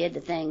people that did the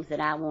things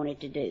that I wanted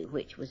to do,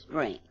 which was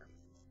drink.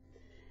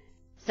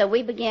 So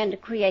we began to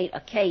create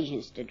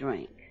occasions to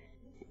drink,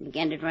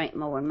 began to drink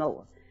more and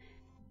more.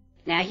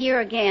 Now, here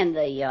again,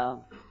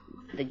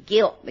 the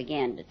guilt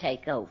began to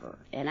take over,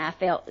 and I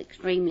felt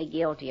extremely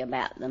guilty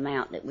about the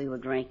amount that we were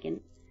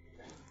drinking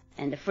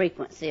and the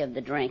frequency of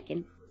the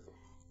drinking.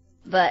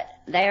 But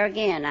there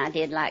again, I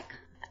did like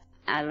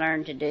I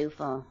learned to do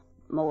for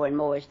more and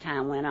more as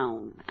time went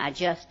on. I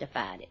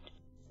justified it,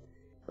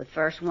 with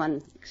first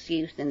one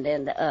excuse and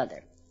then the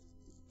other.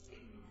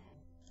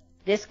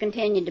 This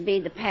continued to be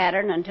the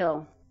pattern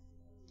until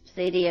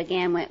C.D.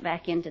 again went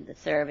back into the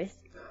service,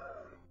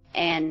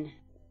 and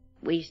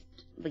we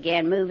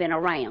began moving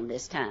around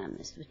this time.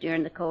 This was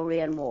during the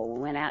Korean War.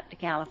 We went out to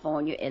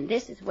California, and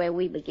this is where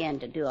we began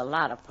to do a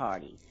lot of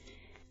partying.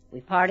 We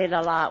partied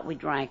a lot, we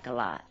drank a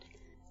lot.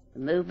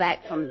 We moved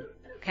back from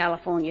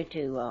California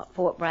to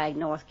Fort Bragg,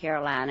 North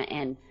Carolina,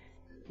 and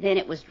then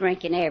it was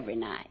drinking every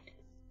night.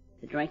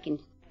 The drinking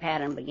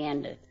pattern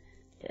began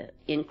to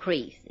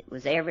increase. It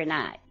was every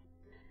night.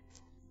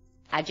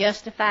 I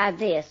justified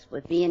this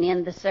with being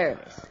in the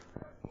service.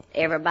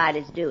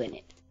 Everybody's doing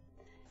it.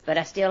 But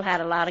I still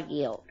had a lot of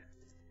guilt.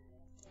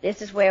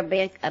 This is where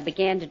I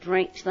began to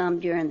drink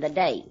some during the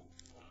day.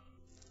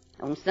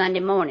 On Sunday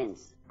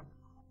mornings,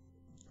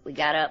 we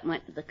got up,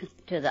 went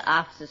to the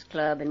officers'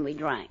 club, and we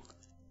drank.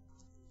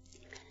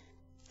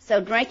 So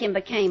drinking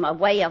became a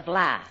way of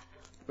life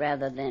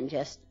rather than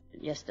just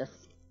a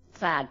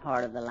side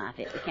part of the life.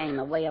 It became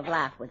a way of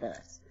life with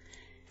us.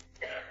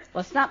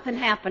 Well, something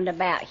happened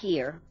about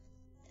here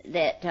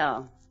that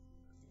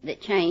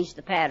changed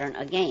the pattern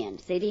again.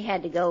 C.D.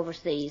 had to go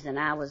overseas, and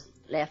I was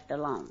left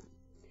alone.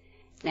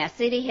 Now,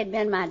 Siddy had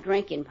been my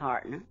drinking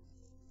partner.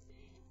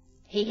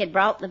 He had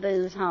brought the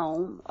booze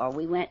home, or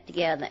we went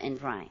together and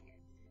drank.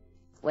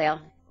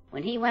 Well,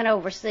 when he went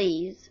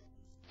overseas,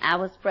 I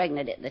was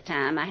pregnant at the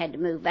time. I had to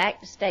move back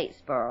to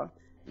Statesboro,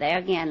 there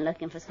again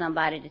looking for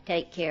somebody to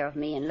take care of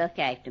me and look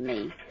after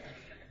me.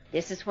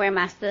 This is where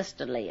my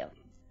sister lived.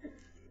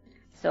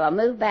 So I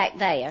moved back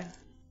there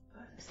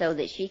so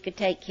that she could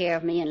take care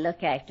of me and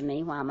look after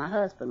me while my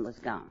husband was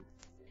gone.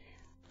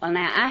 Well,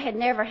 now, I had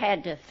never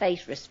had to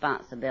face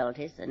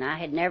responsibilities, and I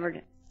had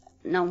never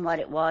known what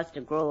it was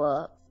to grow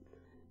up.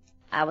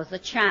 I was a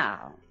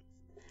child.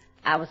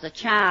 I was a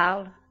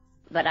child,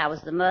 but I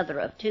was the mother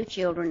of 2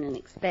 children and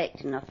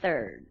expecting a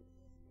third.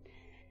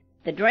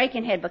 The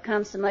drinking had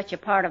become so much a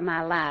part of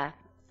my life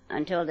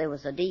until there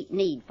was a deep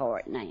need for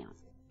it now.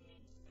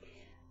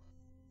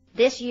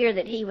 This year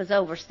that he was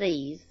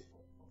overseas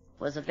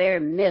was a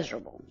very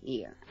miserable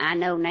year. I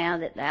know now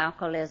that my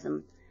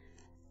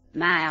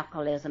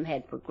alcoholism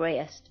had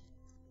progressed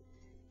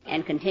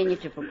and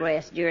continued to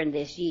progress during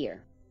this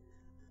year,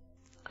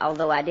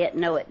 although I didn't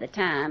know at the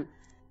time,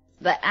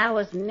 but I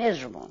was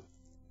miserable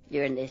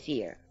during this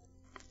year.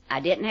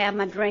 I didn't have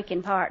my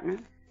drinking partner,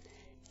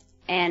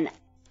 and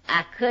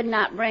I could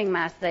not bring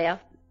myself.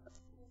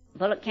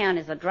 Bullock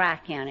County is a dry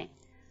county.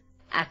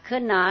 I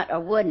could not or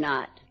would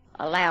not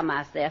allow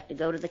myself to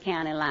go to the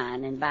county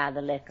line and buy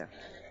the liquor.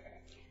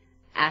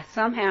 I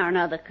somehow or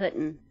another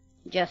couldn't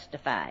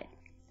justify it.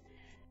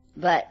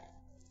 But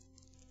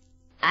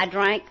I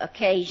drank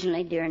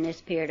occasionally during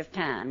this period of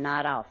time,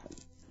 not often,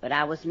 but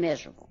I was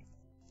miserable.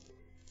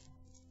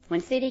 When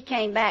Siddy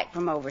came back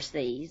from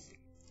overseas,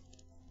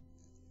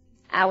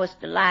 I was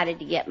delighted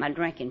to get my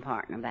drinking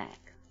partner back,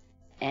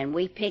 and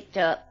we picked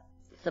up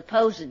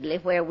supposedly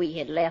where we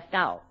had left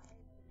off.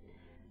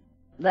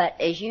 But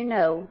as you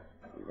know,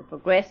 the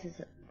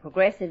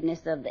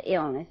progressiveness of the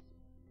illness,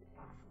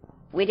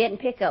 we didn't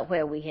pick up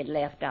where we had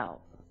left off.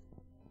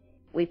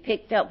 We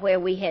picked up where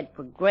we had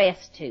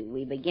progressed to.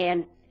 We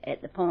began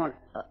at the point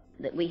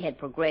that we had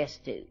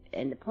progressed to.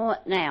 And the point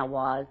now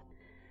was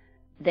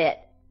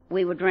that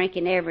we were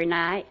drinking every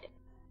night.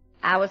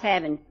 I was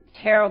having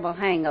terrible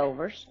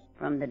hangovers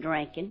from the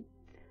drinking.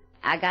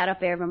 I got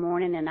up every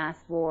morning and I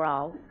swore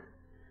off.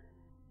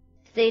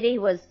 Siddy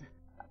was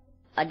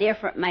a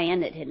different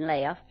man that had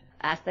left.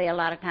 I say a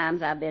lot of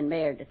times I've been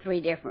married to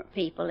 3 different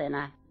people, and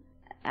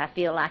I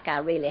feel like I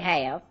really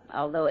have,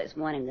 although it's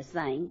one and the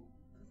same.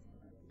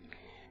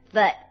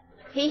 But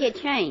he had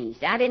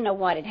changed. I didn't know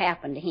what had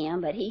happened to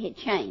him, but he had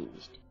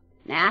changed.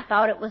 Now, I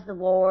thought it was the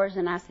wars,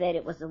 and I said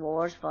it was the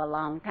wars for a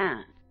long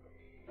time.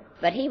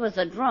 But he was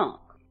a drunk.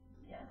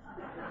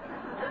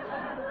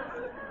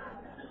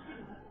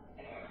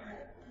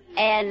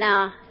 And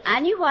I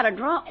knew what a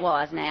drunk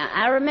was now.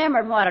 I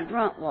remembered what a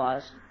drunk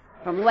was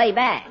from way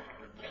back.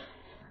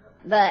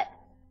 But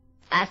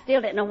I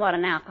still didn't know what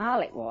an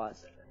alcoholic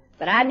was.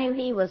 But I knew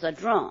he was a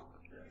drunk.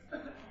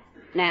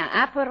 Now,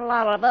 I put a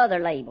lot of other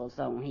labels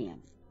on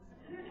him,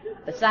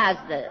 besides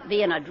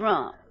being a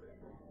drunk.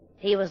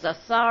 He was a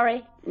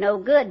sorry, no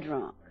good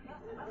drunk.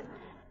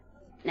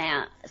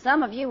 Now,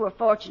 some of you were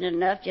fortunate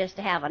enough just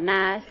to have a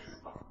nice,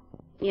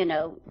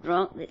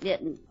 drunk that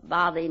didn't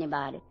bother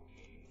anybody.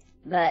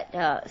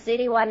 But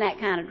Siddy wasn't that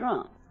kind of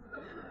drunk.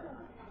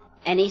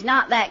 And he's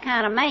not that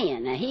kind of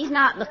man. Now, he's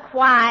not the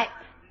quiet,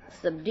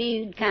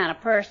 subdued kind of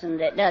person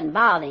that doesn't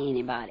bother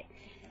anybody.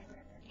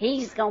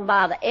 He's going to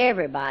bother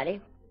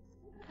everybody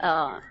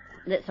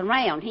that's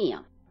around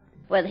him,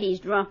 whether he's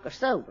drunk or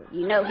sober.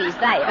 You know he's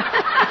there.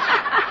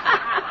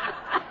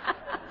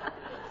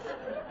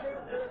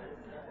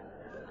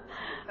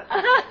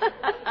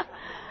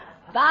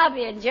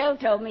 Bobby and Joe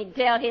told me to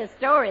tell his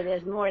story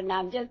this morning.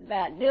 I'm just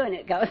about doing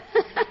it,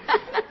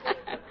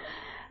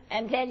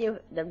 and tell you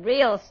the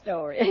real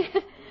story.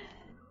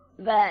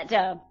 But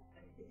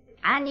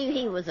I knew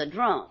he was a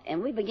drunk,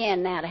 and we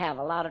began now to have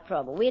a lot of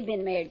trouble. We had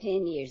been married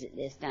 10 years at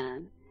this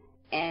time,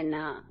 and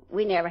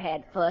we never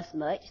had fuss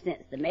much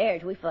since the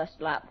marriage. We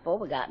fussed a lot before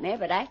we got married,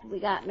 but after we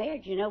got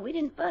married, we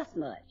didn't fuss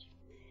much.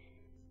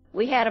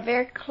 We had a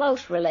very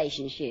close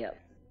relationship,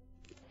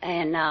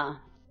 and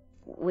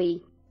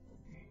we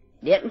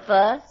didn't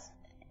fuss,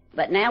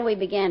 but now we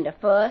began to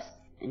fuss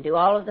and do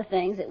all of the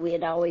things that we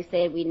had always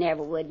said we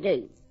never would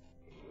do.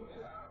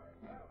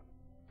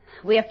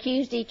 We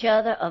accused each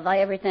other of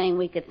everything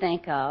we could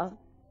think of.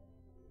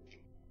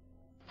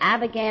 I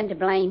began to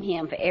blame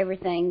him for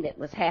everything that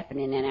was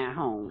happening in our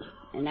home,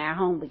 and our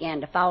home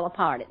began to fall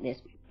apart at this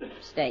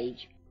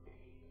stage.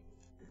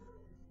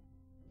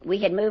 We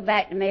had moved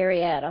back to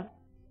Marietta,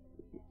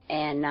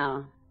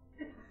 and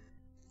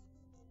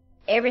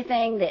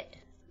everything that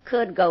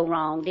could go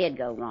wrong did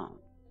go wrong.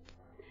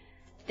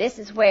 This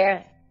is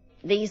where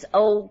these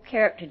old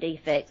character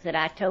defects that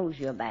I told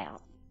you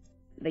about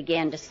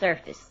began to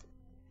surface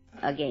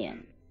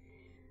again.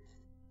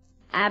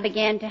 I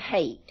began to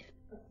hate.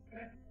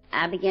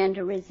 I began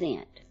to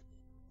resent.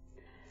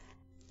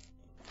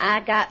 I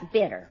got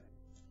bitter.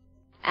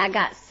 I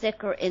got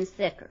sicker and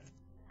sicker.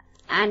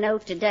 I know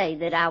today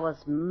that I was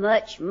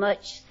much,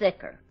 much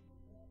sicker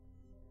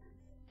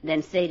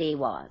than said he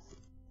was.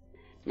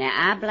 Now,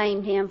 I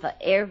blamed him for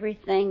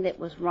everything that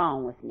was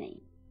wrong with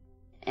me,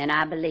 and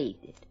I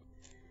believed it.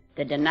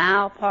 The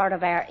denial part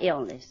of our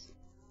illness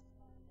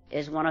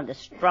is one of the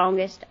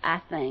strongest, I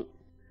think,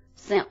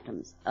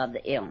 symptoms of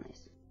the illness.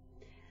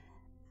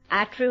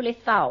 I truly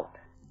thought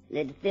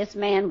that if this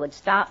man would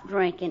stop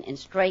drinking and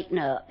straighten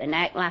up and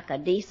act like a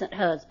decent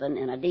husband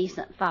and a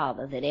decent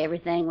father, that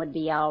everything would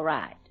be all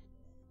right.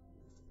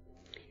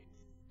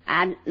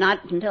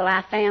 Not until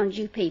I found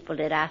you people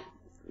did I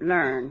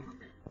learn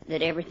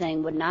that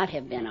everything would not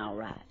have been all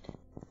right,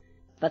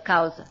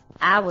 because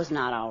I was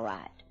not all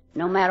right.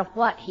 No matter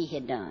what he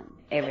had done,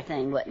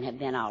 everything wouldn't have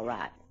been all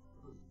right.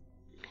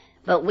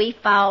 But we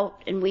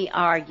fought and we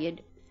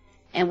argued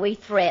and we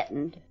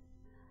threatened.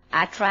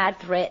 I tried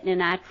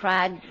threatening, I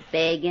tried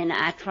begging,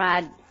 I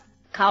tried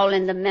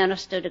calling the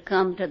minister to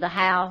come to the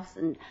house,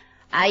 and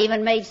I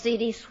even made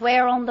C.D.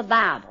 swear on the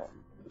Bible.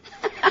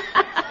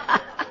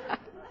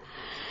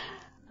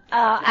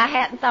 I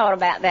hadn't thought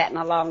about that in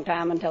a long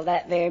time until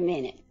that very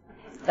minute.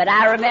 But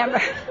I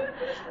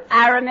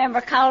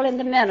remember calling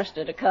the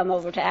minister to come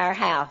over to our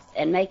house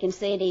and making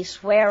C.D.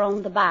 swear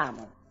on the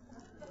Bible.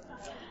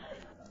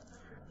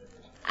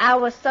 I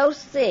was so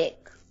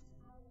sick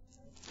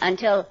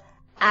until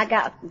I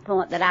got to the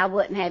point that I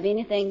wouldn't have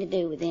anything to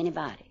do with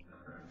anybody.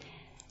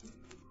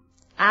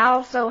 I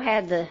also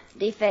had the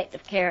defect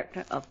of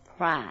character of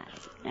pride.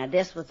 Now,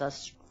 this was a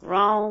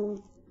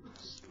strong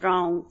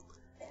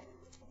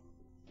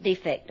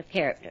defect of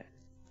character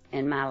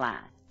in my life.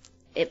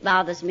 It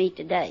bothers me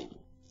today.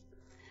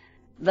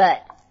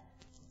 But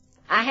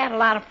I had a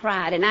lot of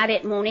pride, and I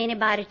didn't want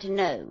anybody to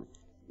know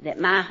that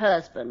my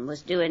husband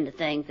was doing the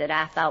things that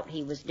I thought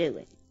he was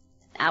doing.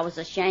 I was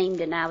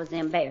ashamed and I was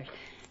embarrassed.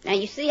 Now,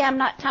 you see, I'm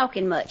not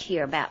talking much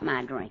here about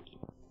my drinking.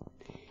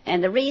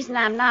 And the reason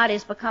I'm not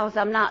is because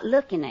I'm not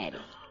looking at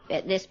it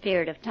at this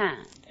period of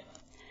time.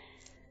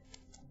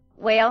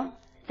 Well,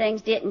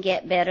 things didn't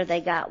get better, they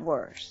got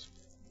worse.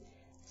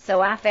 So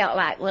I felt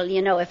like, well,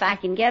 you know, if I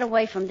can get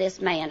away from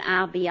this man,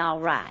 I'll be all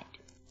right.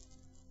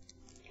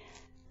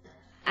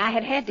 I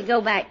had to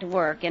go back to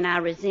work, and I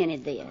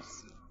resented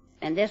this.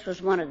 And this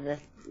was one of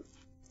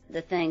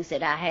the things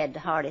that I had the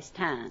hardest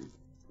time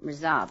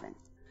resolving,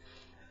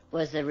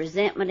 was the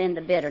resentment and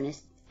the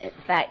bitterness at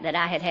the fact that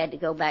I had to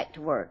go back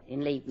to work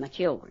and leave my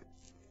children.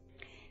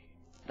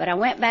 But I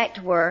went back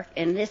to work,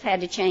 and this had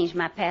to change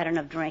my pattern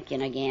of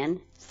drinking again.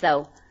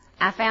 So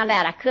I found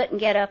out I couldn't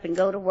get up and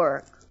go to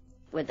work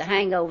with the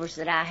hangovers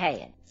that I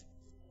had.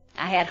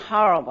 I had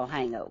horrible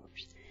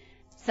hangovers.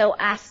 So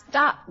I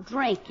stopped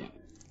drinking.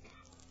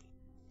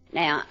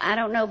 Now, I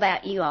don't know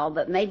about you all,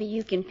 but maybe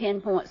you can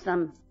pinpoint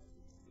some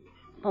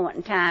point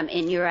in time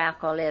in your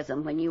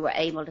alcoholism when you were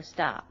able to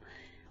stop.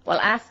 Well,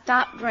 I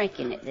stopped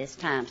drinking at this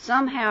time.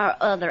 Somehow or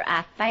other,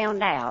 I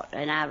found out,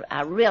 and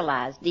I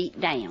realized deep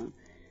down,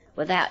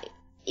 without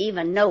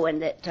even knowing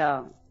that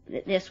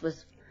this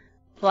was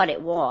what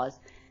it was,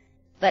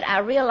 but I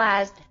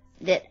realized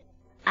that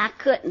I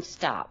couldn't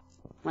stop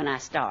when I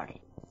started,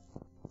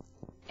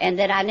 and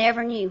that I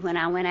never knew when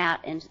I went out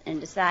and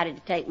decided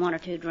to take one or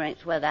two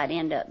drinks whether I'd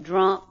end up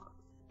drunk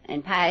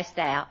and passed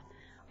out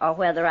or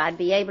whether I'd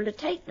be able to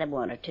take the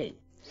one or two.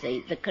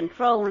 See, the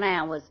control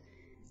now was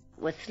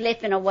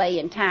slipping away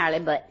entirely,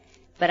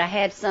 but I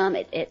had some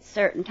at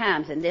certain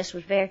times, and this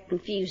was very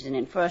confusing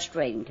and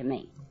frustrating to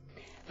me.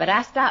 But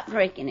I stopped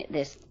drinking at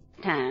this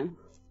time,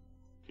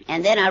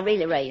 and then I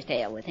really raised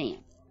hell with him.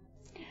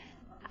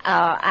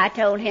 I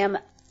told him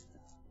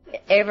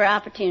every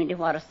opportunity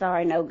what a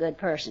sorry, no good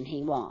person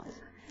he was.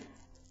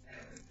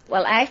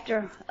 Well,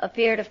 after a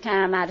period of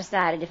time, I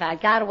decided if I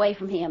got away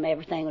from him,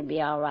 everything would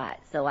be all right.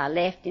 So I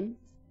left him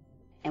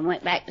and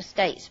went back to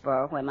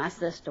Statesboro, where my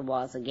sister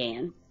was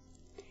again,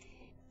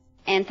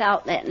 and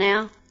thought that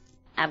now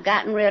I've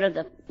gotten rid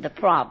of the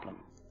problem.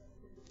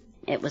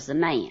 It was the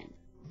man.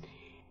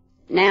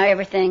 Now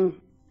everything,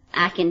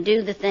 I can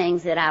do the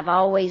things that I've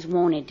always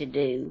wanted to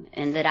do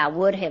and that I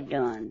would have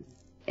done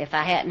if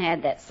I hadn't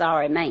had that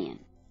sorry man.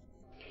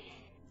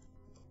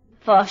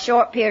 For a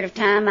short period of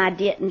time, I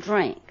didn't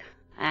drink.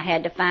 I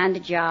had to find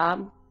a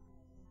job.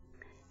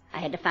 I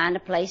had to find a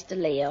place to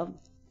live.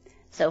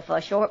 So for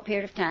a short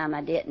period of time,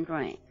 I didn't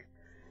drink.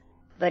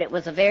 But it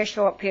was a very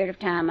short period of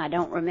time. I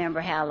don't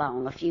remember how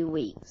long, a few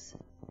weeks.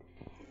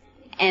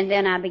 And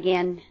then I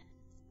began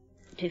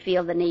to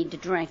feel the need to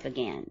drink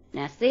again.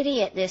 Now,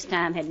 City at this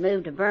time had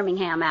moved to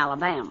Birmingham,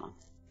 Alabama.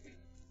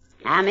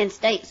 I'm in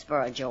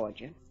Statesboro,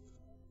 Georgia.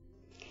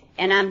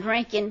 And I'm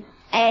drinking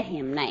at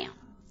him now.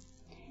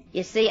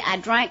 You see, I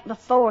drank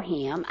before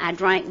him, I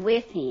drank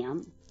with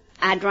him,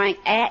 I drank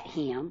at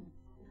him,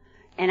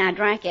 and I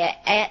drank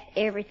at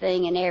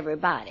everything and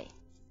everybody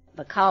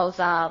because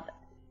of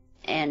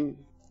and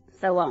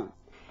so on.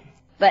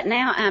 But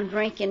now I'm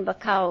drinking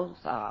because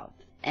of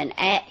and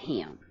at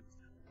him.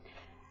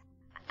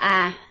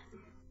 I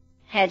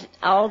had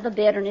all the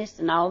bitterness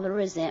and all the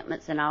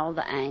resentments and all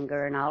the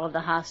anger and all of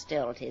the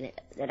hostility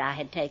that I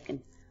had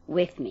taken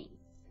with me.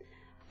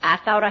 I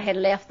thought I had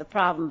left the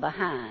problem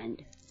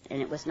behind,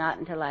 and it was not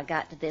until I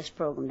got to this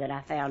program that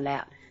I found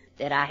out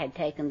that I had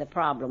taken the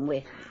problem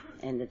with me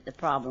and that the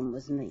problem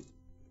was me.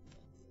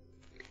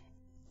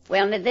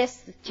 Well, now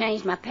this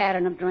changed my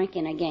pattern of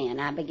drinking again.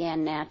 I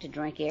began now to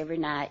drink every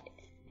night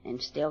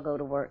and still go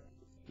to work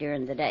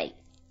during the day.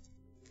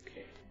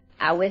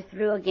 I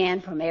withdrew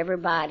again from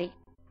everybody.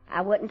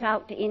 I wouldn't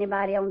talk to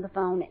anybody on the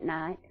phone at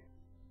night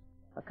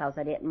because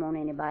I didn't want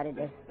anybody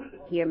to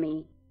hear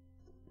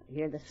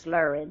the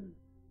slurring.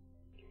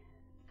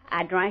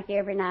 I drank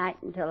every night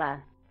until I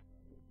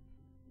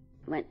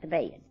went to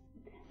bed.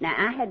 Now,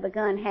 I had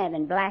begun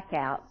having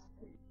blackouts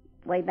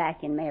way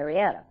back in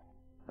Marietta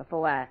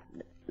before I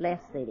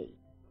left CD.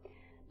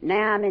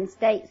 Now I'm in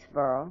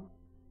Statesboro.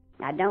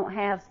 I don't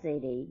have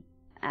CD.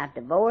 I've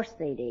divorced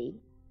CD.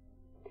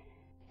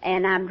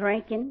 And I'm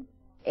drinking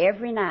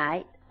every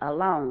night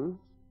alone,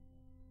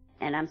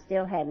 and I'm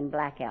still having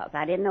blackouts.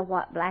 I didn't know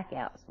what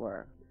blackouts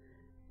were,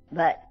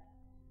 but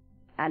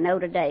I know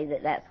today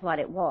that that's what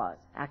it was.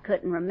 I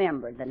couldn't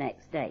remember the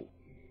next day.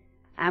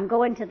 I'm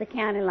going to the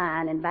county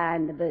line and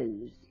buying the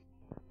booze.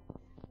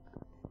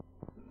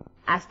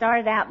 I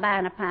started out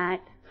buying a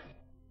pint,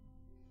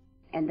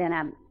 and then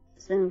I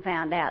soon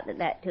found out that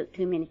that took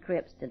too many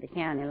trips to the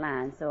county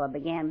line, so I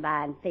began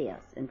buying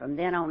fists, and from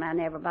then on I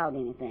never bought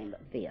anything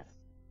but fists.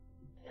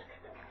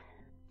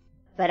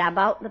 But I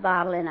bought the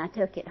bottle and I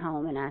took it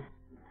home, and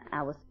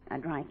I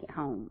drank it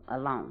home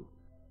alone.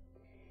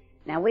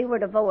 Now, we were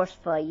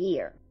divorced for a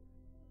year,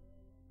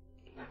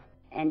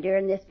 and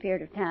during this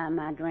period of time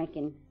my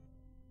drinking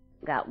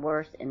got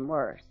worse and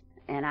worse,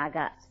 and I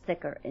got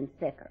sicker and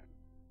sicker.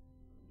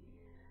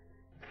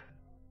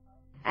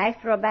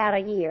 After about a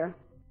year,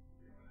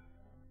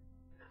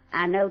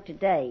 I know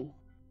today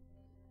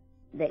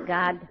that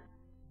God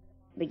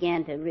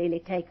began to really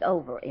take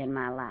over in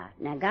my life.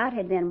 Now, God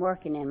had been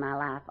working in my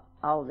life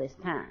all this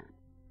time,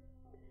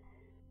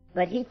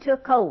 but He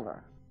took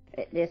over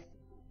at this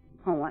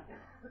point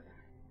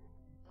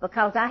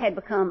because I had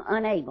become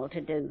unable to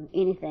do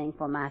anything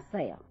for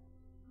myself.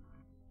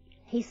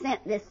 He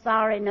sent this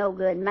sorry,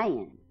 no-good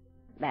man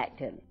back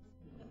to me.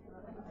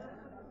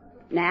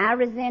 Now, I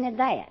resented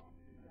that.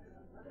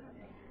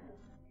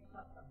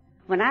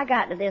 When I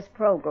got to this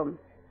program,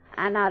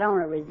 I not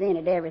only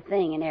resented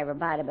everything and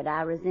everybody, but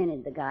I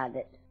resented the God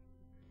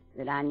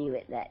that I knew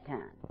at that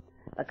time,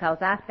 because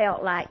I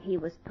felt like He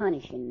was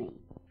punishing me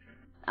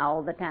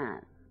all the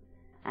time.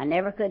 I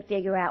never could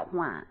figure out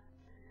why,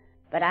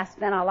 but I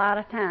spent a lot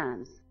of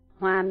times,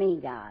 why me,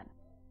 God?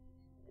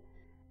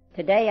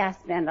 Today I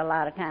spend a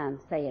lot of time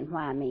saying,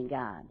 why me,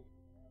 God?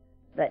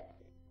 But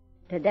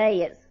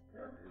today it's,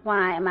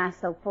 why am I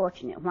so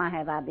fortunate? Why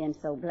have I been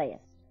so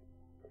blessed?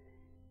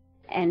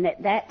 And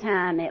at that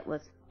time it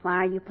was, why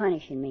are you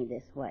punishing me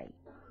this way?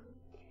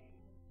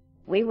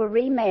 We were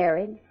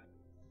remarried,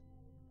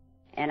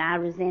 and I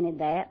resented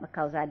that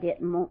because I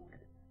didn't want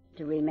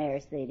to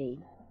remarry CD.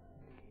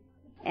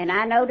 And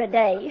I know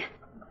today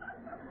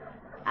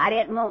I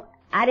didn't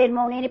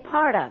want any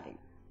part of it.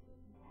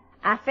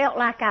 I felt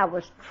like I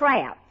was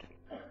trapped,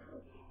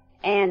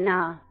 and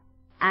I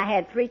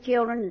had 3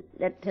 children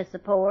to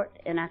support,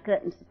 and I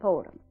couldn't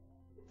support them.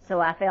 So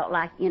I felt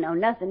like,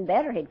 nothing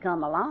better had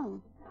come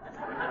along.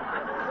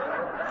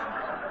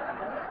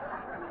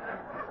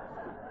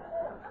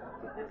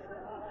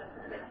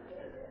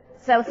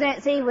 So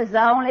since he was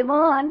the only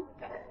one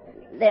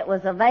that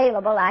was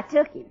available, I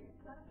took him.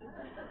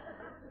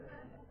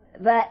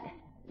 But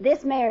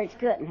this marriage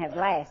couldn't have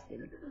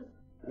lasted.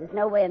 There's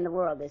no way in the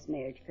world this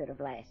marriage could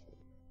have lasted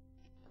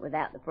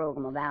without the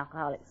program of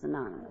Alcoholics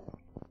Anonymous.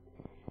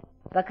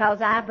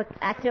 Because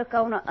I took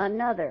on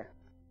another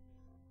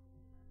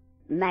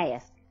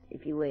mask,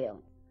 if you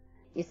will.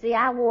 You see,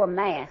 I wore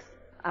masks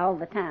all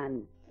the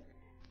time.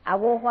 I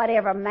wore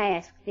whatever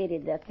mask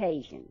fitted the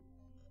occasion.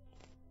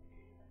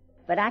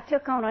 But I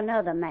took on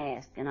another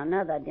mask and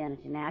another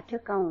identity. Now, I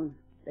took on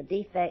the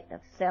defect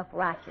of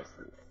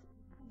self-righteousness.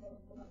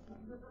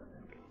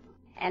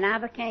 And I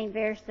became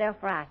very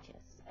self-righteous.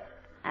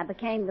 I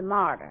became the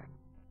martyr.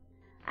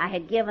 I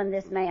had given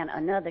this man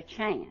another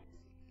chance,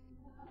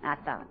 I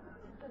thought.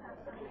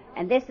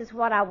 And this is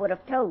what I would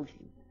have told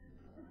you.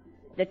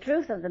 The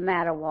truth of the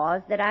matter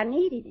was that I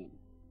needed him.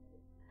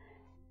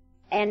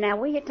 And now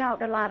we had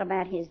talked a lot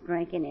about his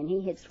drinking, and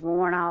he had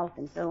sworn off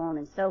and so on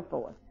and so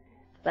forth.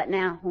 But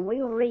now, when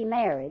we were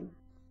remarried,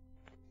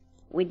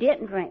 we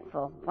didn't drink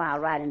for a while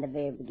right in the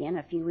very beginning,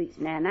 a few weeks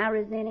now, and I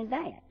resented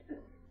that.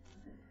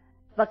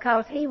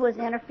 Because he was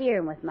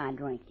interfering with my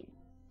drinking.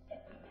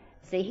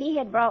 See, he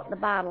had brought the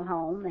bottle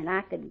home, and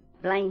I could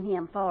blame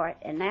him for it,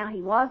 and now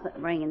he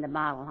wasn't bringing the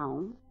bottle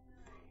home,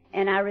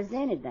 and I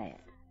resented that.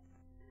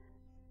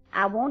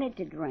 I wanted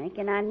to drink,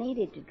 and I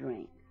needed to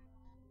drink.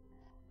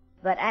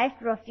 But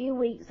after a few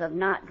weeks of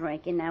not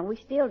drinking, now we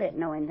still didn't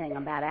know anything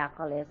about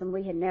alcoholism.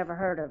 We had never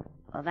heard of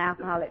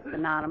Alcoholics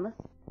Anonymous,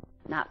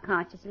 not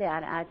consciously.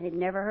 I had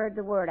never heard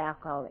the word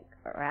alcoholic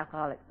or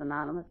Alcoholics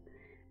Anonymous,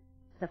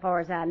 so far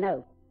as I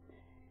know.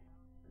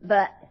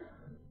 But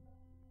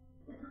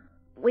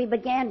we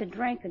began to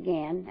drink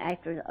again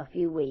after a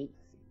few weeks,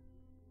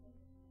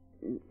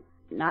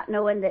 not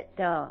knowing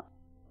that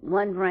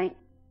one drink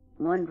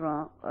one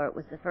drunk, or it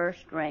was the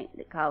first drink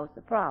that caused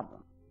the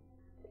problem.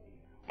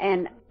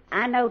 And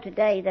I know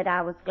today that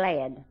I was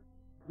glad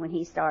when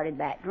he started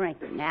back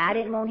drinking. Now, I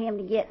didn't want him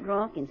to get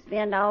drunk and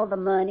spend all the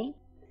money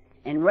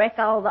and wreck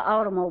all the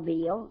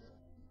automobiles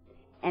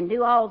and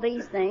do all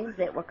these things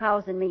that were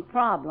causing me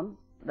problems,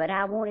 but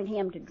I wanted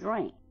him to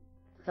drink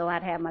so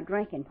I'd have my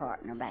drinking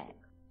partner back.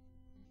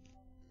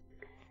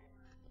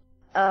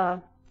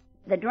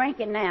 The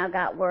drinking now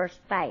got worse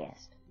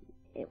fast.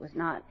 It was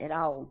not at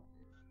all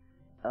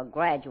a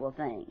gradual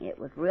thing. It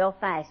was real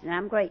fast, and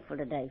I'm grateful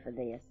today for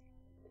this.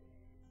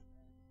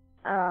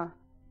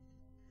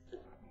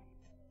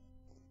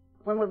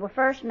 When we were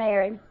first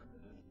married,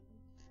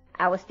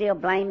 I was still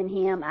blaming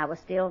him. I was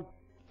still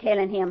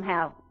telling him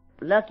how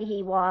lucky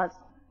he was,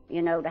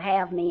 to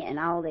have me and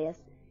all this.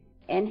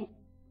 And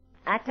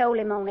I told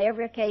him on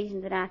every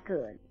occasion that I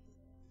could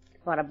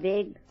what a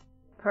big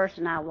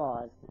person I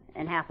was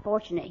and how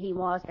fortunate he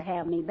was to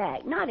have me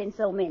back. Not in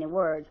so many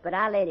words, but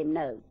I let him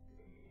know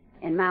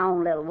in my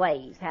own little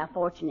ways how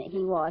fortunate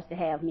he was to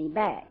have me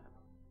back.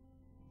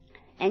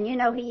 And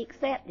he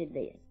accepted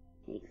this.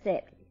 He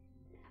accepted it.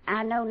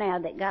 I know now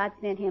that God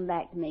sent him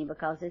back to me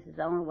because this is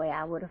the only way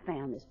I would have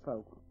found this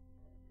program.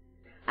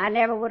 I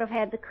never would have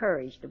had the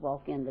courage to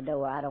walk in the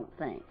door, I don't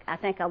think. I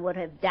think I would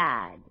have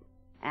died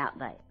out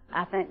there.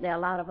 I think there are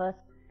a lot of us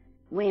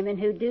women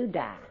who do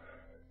die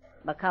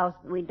because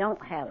we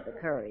don't have the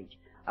courage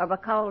or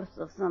because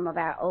of some of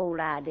our old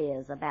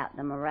ideas about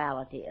the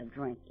morality of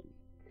drinking.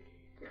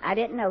 I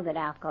didn't know that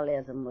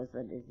alcoholism was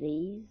a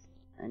disease,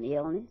 an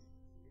illness,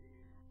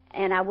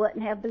 and I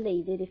wouldn't have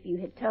believed it if you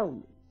had told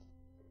me.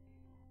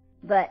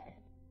 But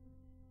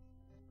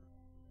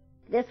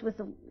this was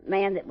the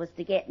man that was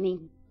to get me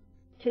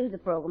to the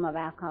program of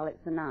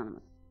Alcoholics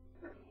Anonymous.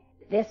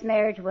 This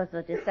marriage was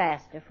a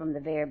disaster from the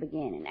very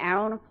beginning.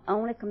 Our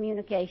only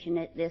communication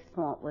at this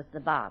point was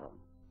the bottle.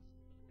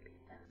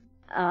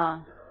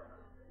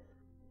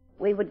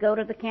 We would go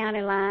to the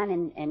county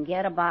line and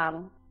get a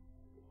bottle,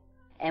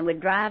 and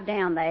we'd drive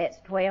down there. It's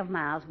 12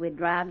 miles. We'd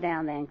drive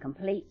down there in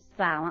complete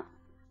silence,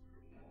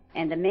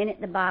 and the minute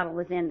the bottle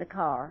was in the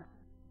car,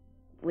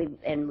 we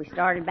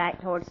started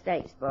back towards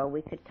Statesboro,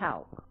 we could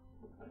talk.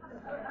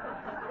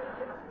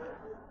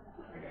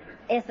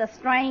 It's a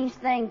strange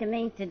thing to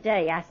me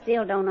today. I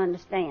still don't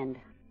understand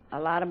a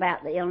lot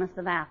about the illness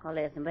of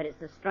alcoholism, but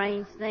it's a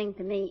strange thing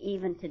to me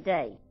even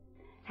today,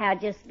 how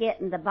just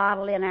getting the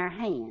bottle in our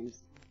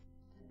hands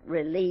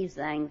relieves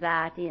the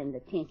anxiety and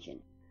the tension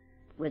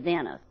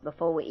within us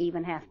before we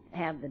even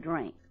have the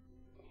drink.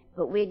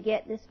 But we'd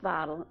get this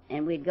bottle,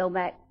 and we'd go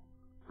back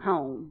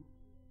home,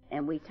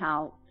 and we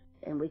talked,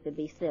 and we could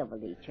be civil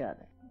to each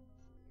other.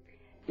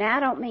 Now, I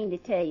don't mean to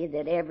tell you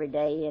that every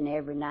day and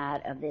every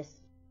night of this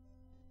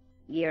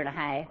year and a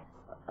half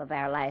of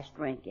our last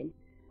drinking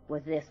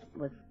was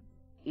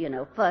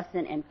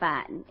fussing and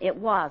fighting. It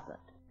wasn't.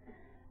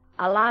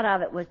 A lot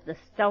of it was the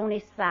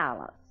stony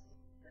silence.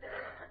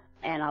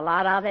 And a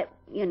lot of it,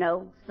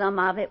 some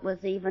of it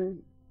was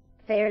even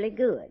fairly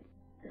good.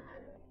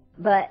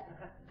 But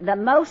the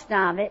most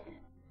of it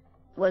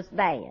was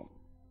bad.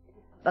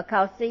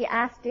 Because, see,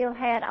 I still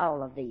had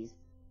all of these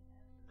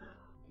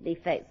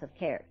defects of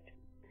character.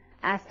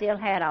 I still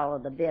had all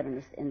of the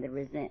bitterness and the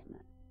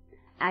resentment.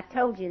 I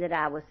told you that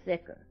I was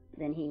sicker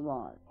than he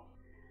was.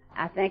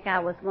 I think I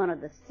was one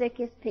of the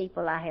sickest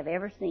people I have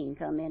ever seen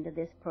come into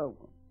this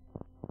program.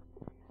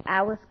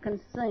 I was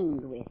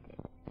consumed with it.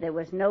 There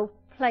was no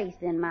place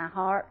in my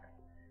heart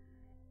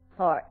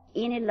for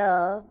any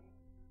love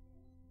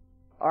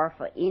or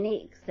for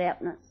any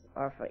acceptance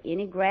or for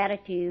any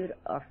gratitude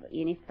or for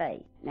any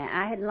faith. Now,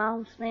 I had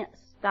long since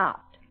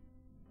stopped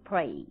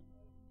praying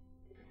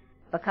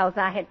because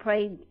I had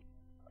prayed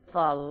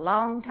for a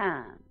long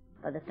time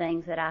for the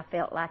things that I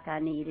felt like I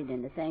needed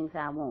and the things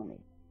I wanted.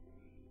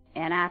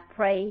 And I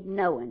prayed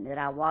knowing that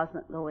I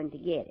wasn't going to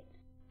get it.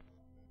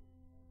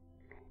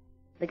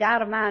 The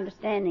God of my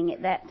understanding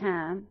at that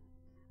time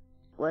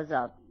was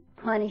a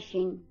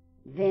punishing,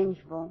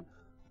 vengeful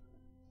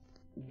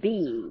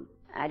being.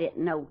 I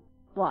didn't know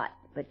what,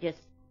 but just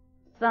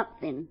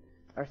something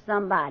or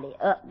somebody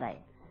up there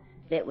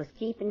that was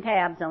keeping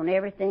tabs on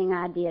everything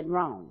I did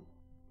wrong.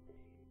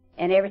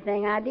 And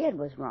everything I did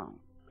was wrong.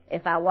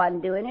 If I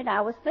wasn't doing it,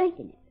 I was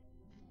thinking it.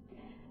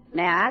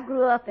 Now, I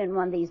grew up in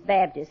one of these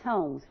Baptist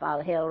homes,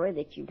 Father Hillary,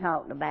 that you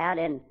talked about,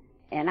 and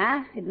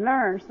I had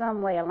learned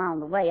some way along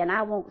the way, and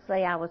I won't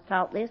say I was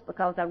taught this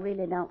because I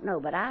really don't know,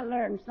 but I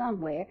learned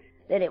somewhere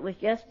that it was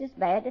just as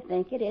bad to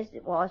think it as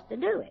it was to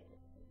do it.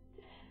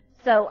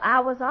 So I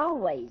was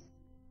always,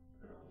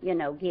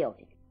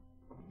 guilty.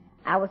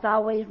 I was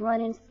always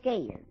running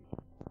scared.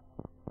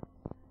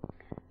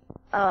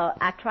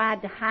 I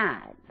tried to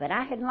hide, but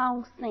I had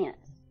long since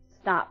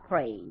stopped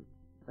praying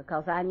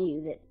because I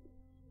knew that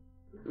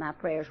my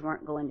prayers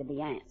weren't going to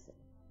be answered.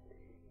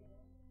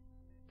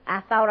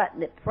 I thought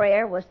that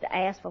prayer was to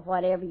ask for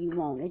whatever you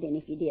wanted, and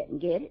if you didn't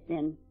get it,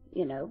 then,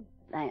 the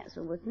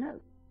answer was no.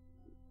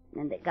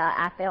 And that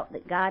I felt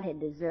that God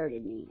had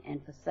deserted me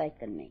and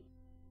forsaken me.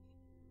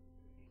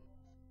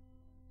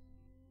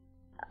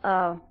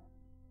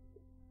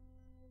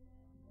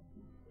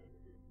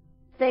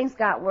 things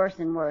got worse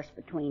and worse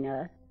between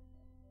us.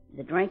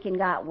 The drinking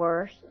got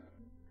worse.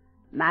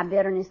 My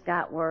bitterness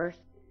got worse.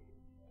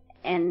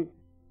 And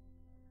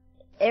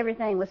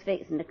everything was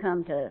fixing to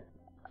come to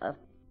an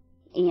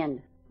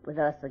end with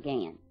us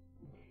again.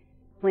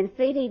 When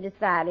C.D.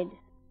 decided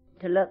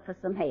to look for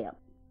some help,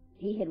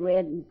 he had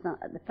read in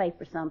the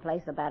paper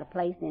someplace about a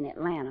place in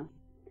Atlanta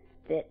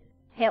that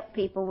helped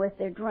people with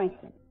their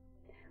drinking.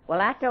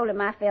 Well, I told him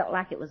I felt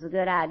like it was a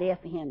good idea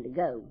for him to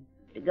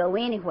go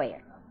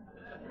anywhere.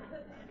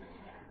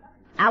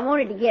 I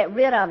wanted to get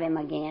rid of him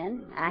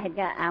again.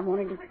 I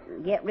wanted to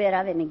get rid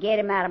of him and get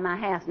him out of my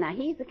house. Now,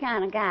 he's the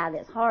kind of guy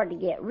that's hard to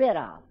get rid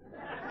of.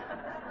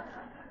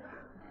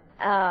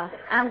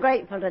 I'm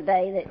grateful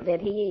today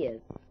that he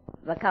is,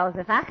 because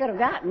if I could have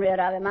gotten rid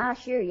of him, I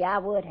assure you I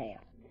would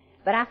have.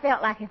 But I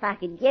felt like if I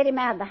could get him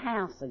out of the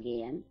house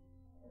again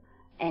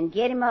and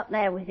get him up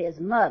there with his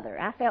mother,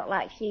 I felt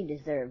like she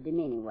deserved him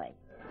anyway.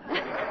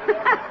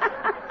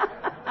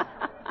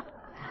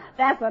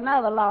 That's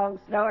another long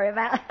story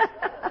about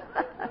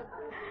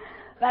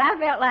but I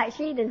felt like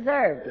she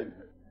deserved him,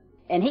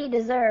 and he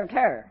deserved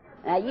her.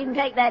 Now, you can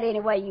take that any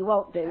way you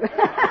want to.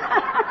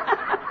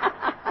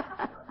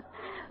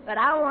 But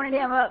I wanted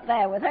him up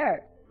there with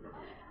her.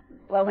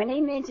 Well, when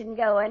he mentioned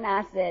going,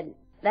 I said,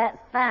 that's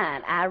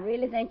fine. I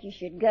really think you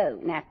should go.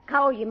 Now,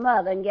 call your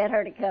mother and get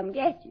her to come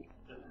get you.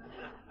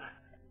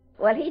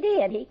 Well, he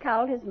did. He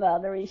called his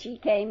mother, and she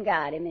came,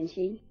 got him, and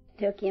she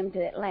took him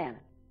to Atlanta.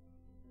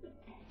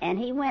 And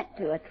he went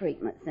to a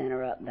treatment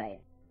center up there.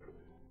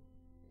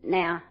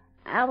 Now,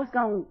 I was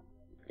going,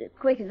 as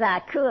quick as I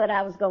could,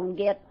 I was going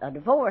to get a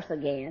divorce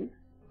again,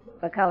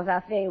 because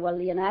I figured, well,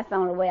 that's the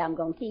only way I'm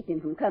going to keep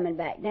him from coming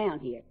back down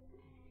here.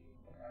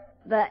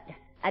 But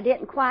I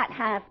didn't quite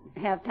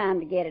have time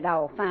to get it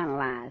all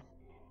finalized.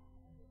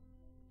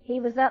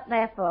 He was up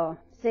there for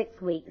 6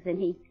 weeks, and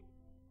he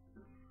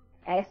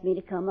asked me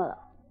to come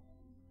up.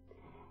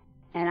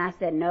 And I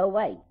said, no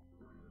way.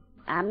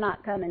 I'm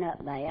not coming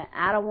up there.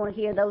 I don't want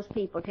to hear those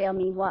people tell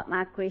me what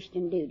my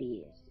Christian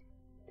duty is.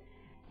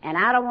 And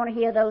I don't want to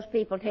hear those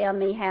people tell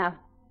me how,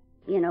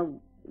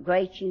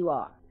 great you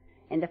are.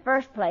 In the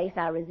first place,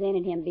 I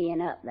resented him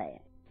being up there.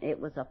 It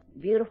was a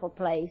beautiful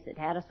place. It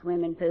had a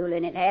swimming pool,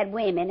 and it had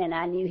women, and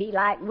I knew he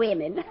liked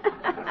women.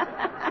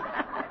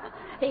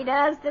 He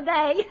does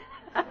today.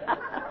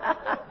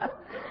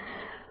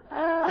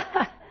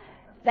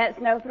 That's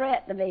no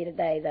threat to me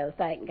today, though,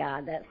 thank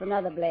God. That's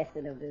another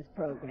blessing of this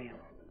program.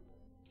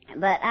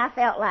 But I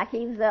felt like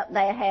he was up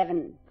there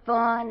having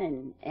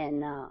fun,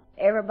 and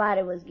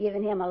everybody was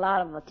giving him a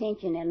lot of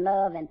attention and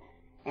love,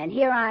 and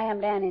here I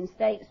am down in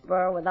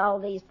Statesboro with all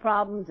these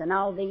problems and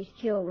all these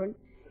children,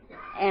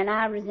 and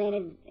I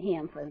resented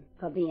him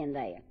for being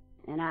there,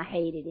 and I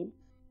hated him.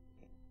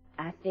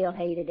 I still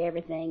hated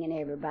everything and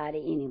everybody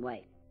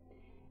anyway.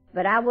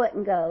 But I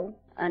wouldn't go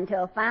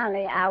until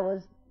finally I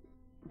was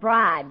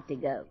bribed to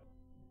go.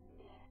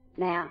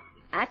 Now,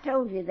 I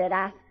told you that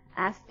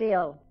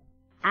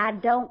I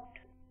don't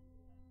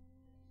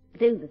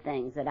do the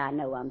things that I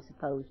know I'm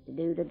supposed to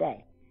do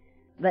today.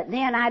 But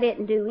then I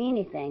didn't do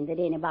anything that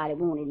anybody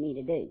wanted me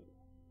to do.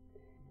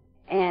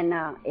 And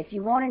if he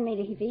wanted me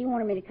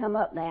to come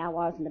up there, I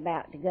wasn't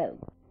about to go.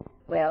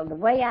 Well, the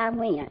way I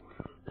went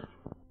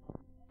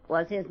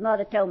was his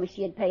mother told me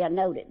she'd pay a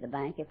note at the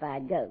bank if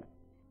I'd go.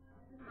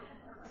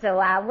 So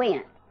I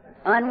went,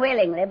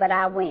 unwillingly, but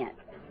I went.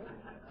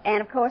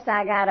 And of course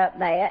I got up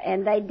there,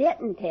 and they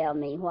didn't tell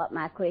me what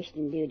my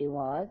Christian duty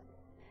was.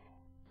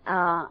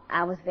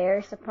 I was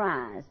very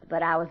surprised,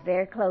 but I was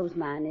very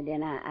close-minded,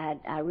 and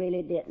I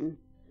really didn't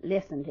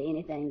listen to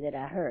anything that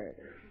I heard.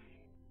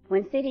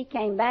 When C.D.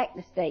 came back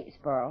to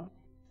Statesboro,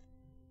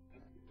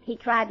 he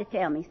tried to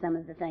tell me some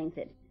of the things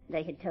that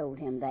they had told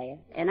him there,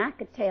 and I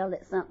could tell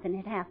that something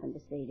had happened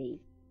to C.D.,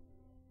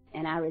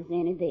 and I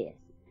resented this.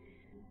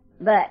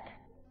 But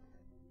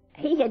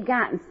he had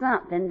gotten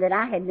something that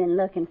I had been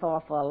looking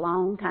for a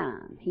long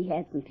time. He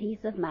had some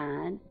peace of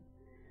mind,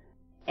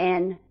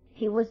 and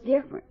he was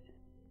different.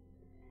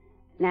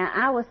 Now,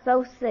 I was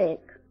so sick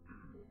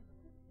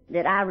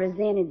that I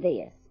resented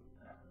this.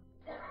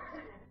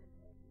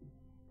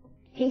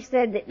 He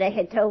said that they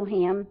had told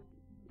him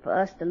for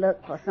us to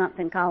look for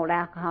something called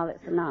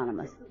Alcoholics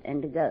Anonymous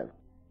and to go.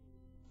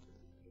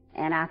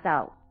 And I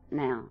thought,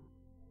 now,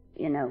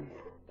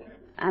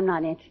 I'm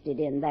not interested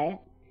in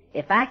that.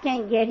 If I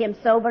can't get him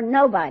sober,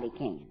 nobody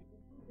can.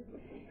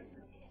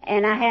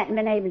 And I hadn't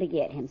been able to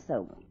get him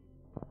sober.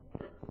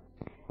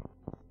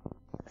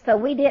 So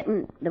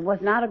there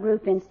was not a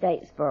group in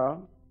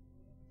Statesboro.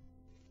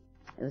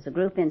 There was a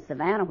group in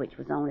Savannah, which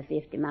was only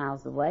 50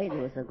 miles away.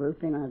 There was a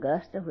group in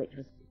Augusta, which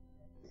was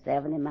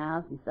 70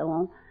 miles and so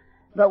on.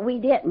 But we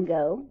didn't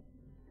go.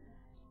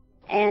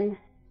 And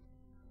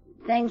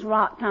things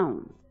rocked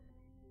on.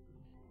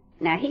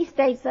 Now, he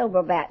stayed sober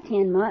about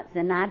 10 months,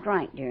 and I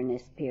drank during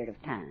this period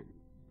of time.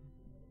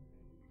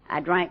 I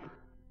drank,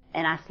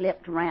 and I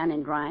slipped around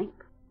and drank.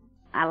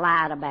 I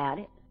lied about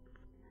it.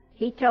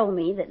 He told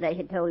me that they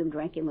had told him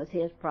drinking was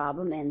his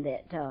problem and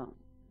that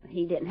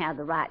he didn't have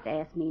the right to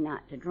ask me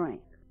not to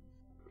drink.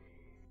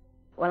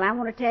 Well, I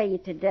want to tell you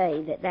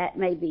today that that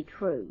may be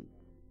true.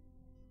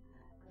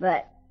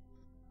 But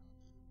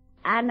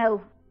I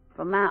know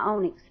from my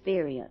own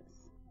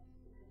experience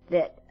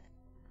that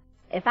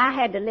if I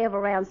had to live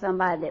around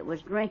somebody that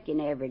was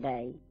drinking every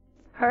day,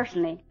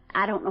 personally,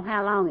 I don't know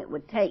how long it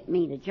would take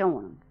me to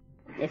join them,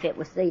 if it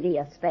was CD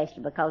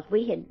especially, because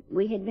we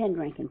had been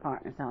drinking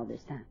partners all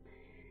this time.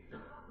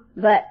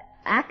 But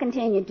I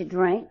continued to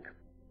drink,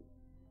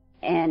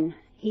 and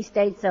he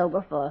stayed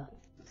sober for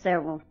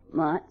several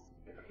months.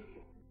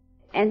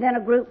 And then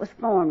a group was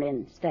formed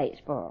in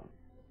Statesboro.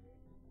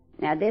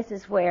 Now, this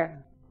is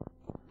where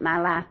my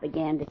life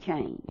began to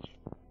change.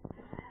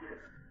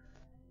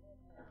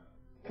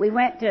 We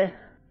went to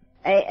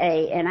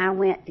AA, and I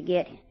went to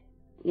get,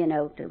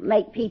 to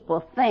make people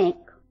think,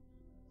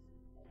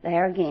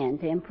 there again,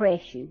 to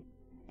impress you,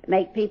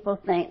 make people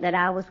think that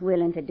I was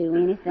willing to do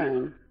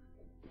anything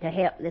to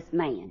help this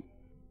man.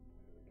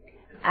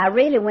 I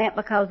really went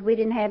because we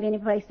didn't have any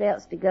place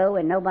else to go,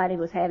 and nobody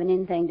was having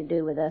anything to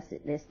do with us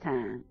at this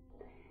time.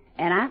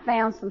 And I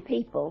found some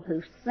people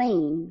who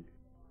seemed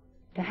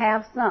to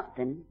have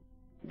something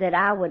that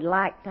I would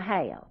like to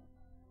have.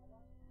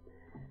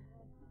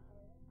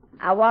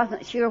 I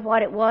wasn't sure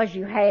what it was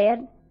you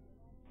had,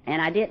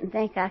 and I didn't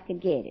think I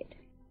could get it.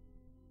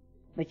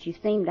 But you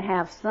seem to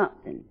have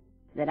something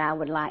that I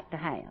would like to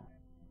have.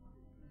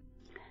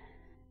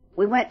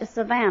 We went to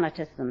Savannah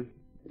to some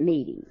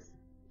meetings,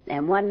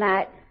 and one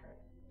night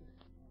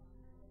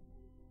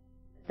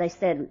they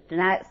said,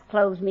 tonight's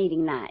closed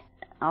meeting night.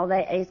 All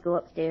the A's go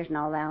upstairs and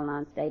all the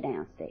Al-Anons stay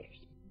downstairs.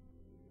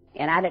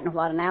 And I didn't know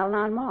what an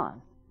Al-Anon was.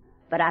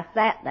 But I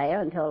sat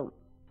there until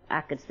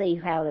I could see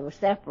how they were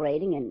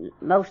separating, and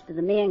most of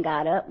the men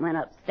got up and went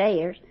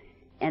upstairs,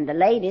 and the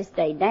ladies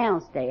stayed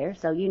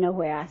downstairs, so you know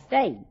where I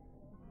stayed.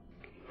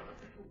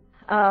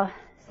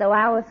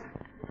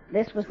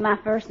 This was my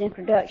first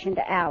introduction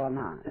to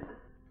Al-Anon.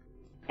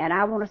 And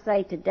I want to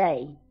say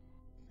today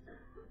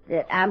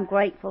that I'm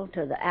grateful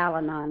to the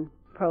Al-Anon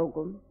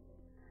program.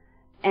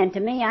 And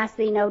to me, I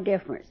see no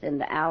difference in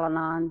the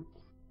Al-Anon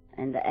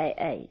and the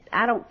AAs.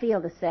 I don't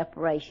feel the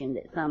separation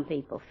that some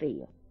people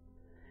feel.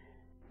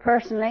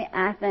 Personally,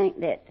 I think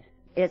that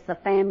it's a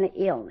family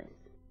illness.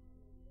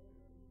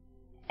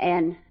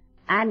 And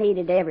I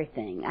needed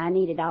everything. I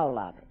needed all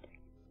of it.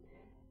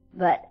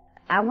 But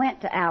I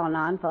went to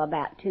Al-Anon for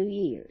about 2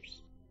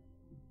 years.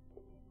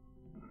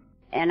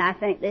 And I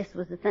think this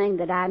was the thing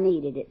that I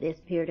needed at this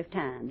period of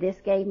time. This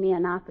gave me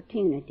an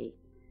opportunity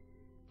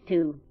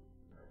to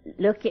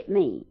look at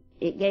me.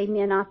 It gave me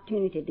an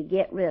opportunity to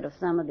get rid of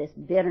some of this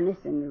bitterness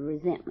and the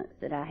resentments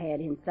that I had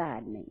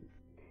inside me.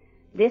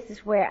 This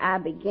is where I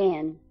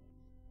began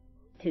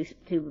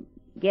to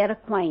get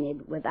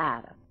acquainted with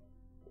Ida.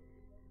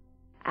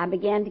 I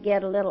began to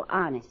get a little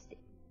honesty.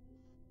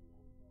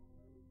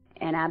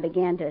 And I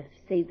began to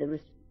see the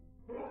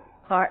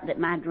part that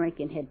my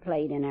drinking had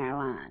played in our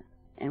lives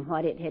and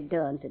what it had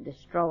done to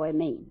destroy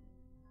me.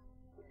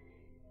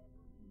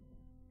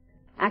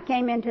 I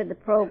came into the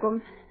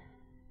program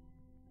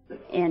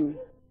in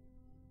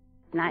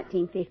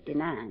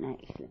 1959,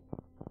 actually.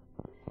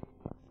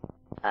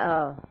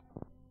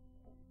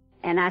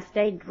 And I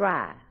stayed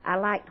dry. I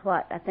liked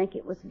what, I think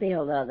it was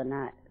Bill the other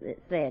night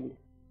that said,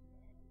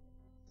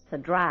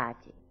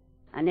 sobriety.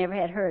 I never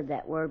had heard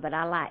that word, but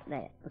I like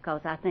that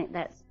because I think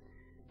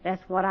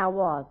that's what I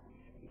was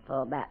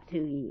for about 2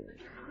 years.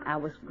 I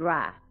was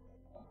dry,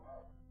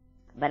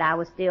 but I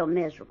was still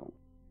miserable.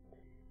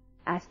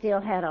 I still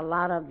had a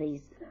lot of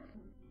these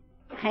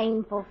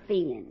painful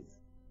feelings.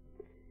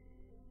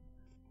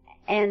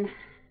 And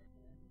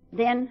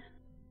then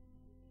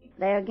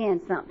there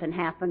again something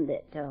happened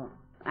that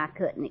I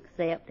couldn't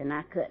accept and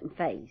I couldn't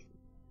face.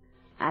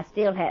 I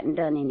still hadn't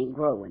done any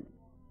growing.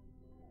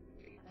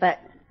 But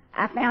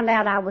I found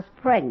out I was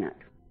pregnant.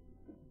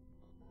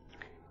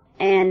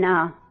 And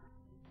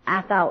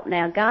I thought,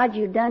 now, God,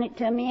 you've done it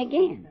to me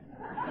again.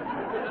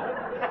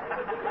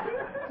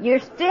 You're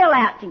still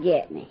out to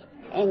get me,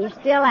 and you're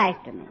still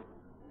after me.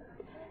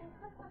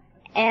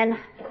 And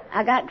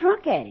I got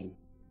drunk at him.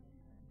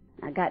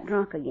 I got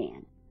drunk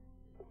again.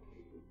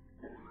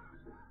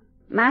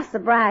 My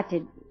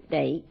sobriety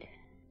date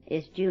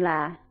is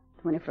July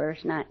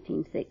 21st,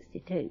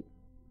 1962.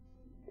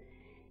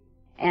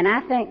 And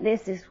I think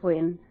this is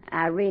when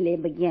I really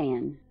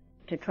began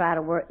to try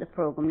to work the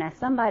program. Now,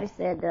 somebody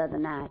said the other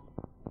night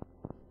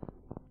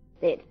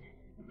that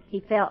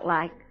he felt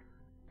like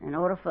in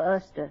order for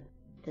us to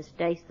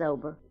stay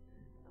sober,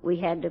 we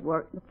had to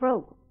work the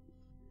program.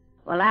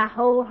 Well, I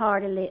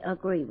wholeheartedly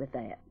agree with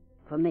that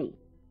for me.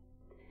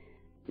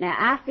 Now,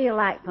 I feel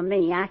like for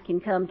me, I can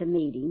come to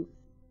meetings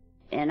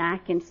and I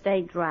can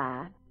stay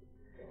dry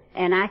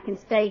and I can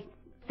stay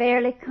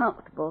fairly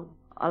comfortable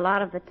a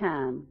lot of the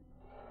time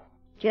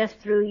just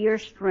through your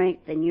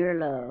strength and your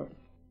love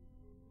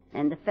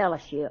and the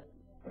fellowship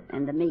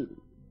and the meeting.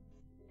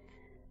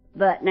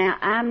 But now,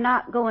 I'm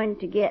not going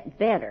to get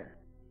better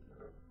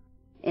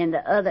in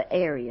the other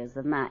areas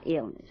of my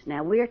illness.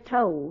 Now, we're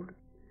told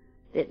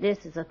that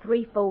this is a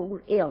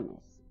threefold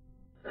illness.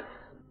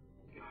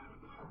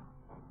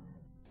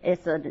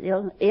 It's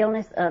an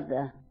illness of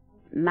the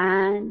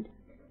mind,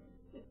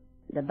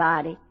 the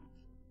body,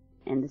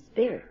 and the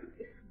spirit.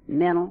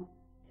 Mental,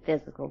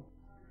 physical.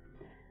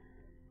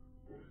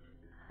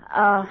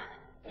 I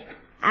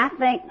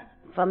think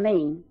for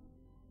me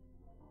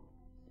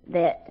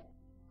that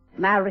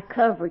my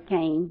recovery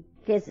came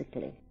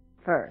physically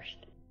first.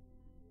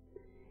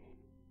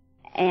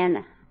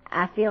 And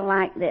I feel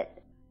like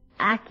that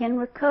I can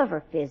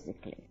recover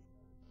physically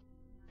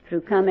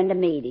through coming to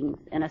meetings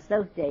and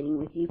associating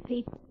with you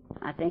people.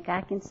 I think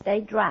I can stay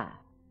dry.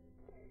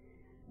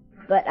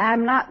 But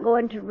I'm not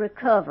going to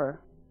recover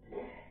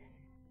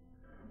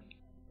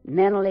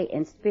mentally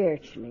and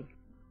spiritually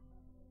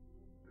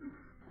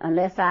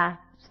unless I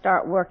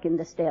start working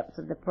the steps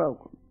of the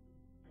program.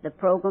 The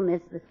program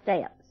is the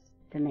steps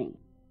to me.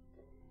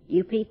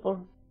 You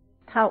people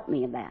taught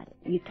me about it.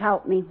 You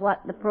taught me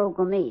what the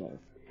program is,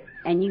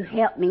 and you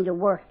helped me to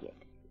work it.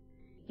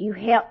 You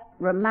help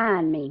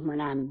remind me when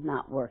I'm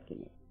not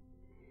working it.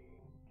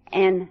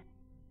 And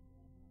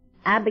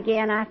I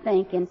began, I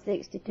think, in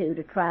 62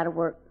 to try to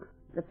work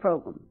the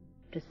program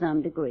to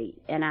some degree.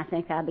 And I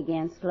think I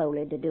began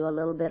slowly to do a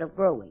little bit of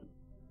growing.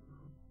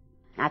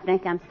 I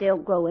think I'm still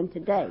growing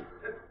today.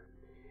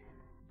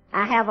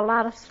 I have a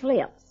lot of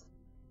slips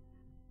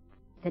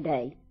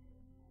today.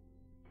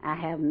 I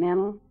have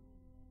mental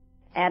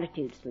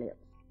attitude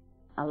slips,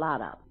 a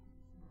lot of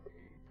them.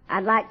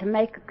 I'd like to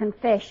make a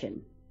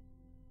confession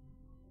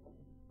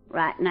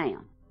right now.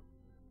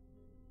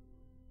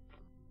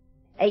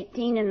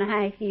 18 and a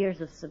half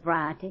years of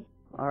sobriety,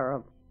 or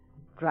of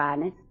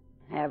dryness,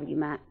 however you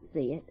might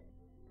see it.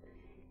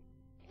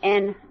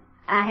 And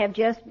I have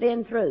just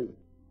been through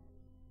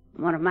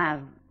one of my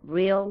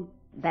real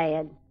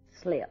bad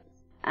slips.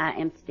 I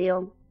am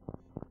still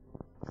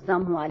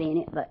somewhat in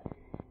it, but,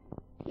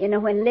 you know,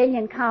 when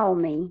Lillian called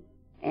me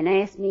and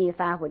asked me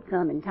if I would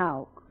come and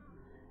talk,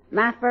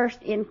 my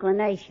first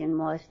inclination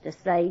was to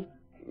say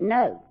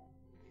no.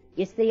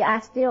 You see, I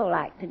still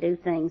like to do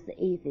things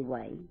the easy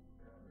way.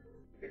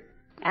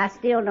 I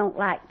still don't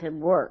like to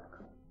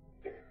work.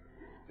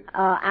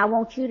 I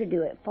want you to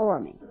do it for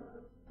me.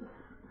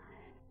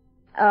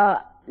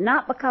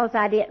 Not because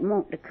I didn't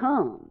want to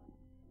come.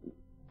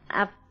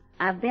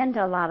 I've been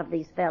to a lot of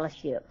these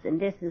fellowships, and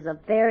this is a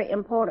very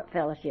important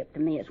fellowship to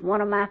me. It's one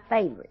of my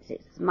favorites.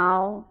 It's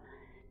small,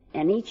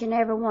 and each and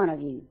every one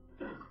of you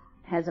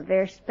has a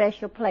very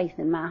special place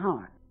in my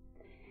heart.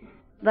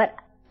 But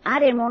I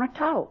didn't want to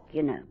talk,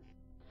 you know.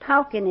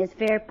 Talking is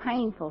very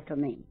painful to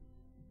me.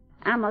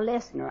 I'm a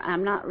listener.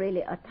 I'm not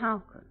really a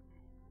talker.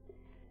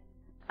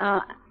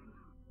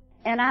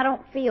 And I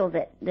don't feel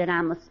that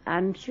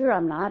I'm sure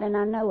I'm not, and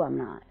I know I'm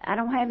not. I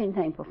don't have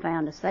anything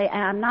profound to say,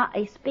 and I'm not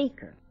a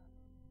speaker.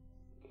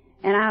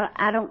 And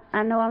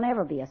I know I'll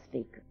never be a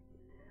speaker.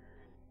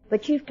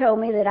 But you've told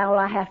me that all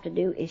I have to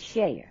do is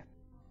share.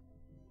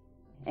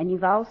 And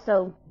you've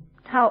also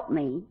taught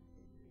me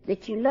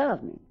that you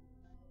love me.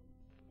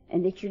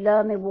 And that you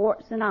love me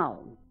warts and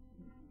all.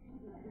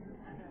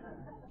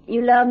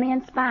 You love me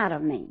in spite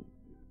of me.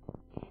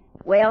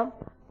 Well,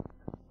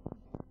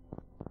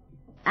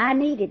 I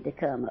needed to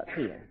come up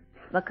here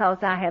because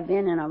I have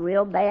been in a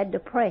real bad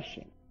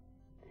depression.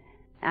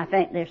 I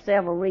think there's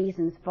several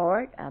reasons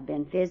for it. I've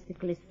been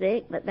physically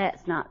sick, but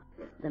that's not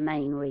the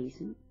main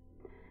reason.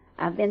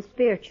 I've been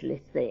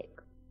spiritually sick.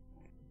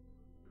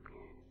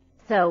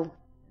 So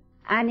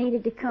I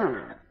needed to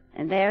come.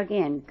 And there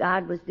again,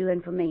 God was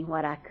doing for me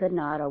what I could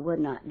not or would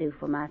not do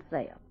for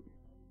myself.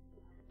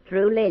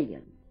 Through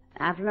Lillian,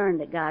 I've learned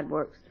that God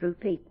works through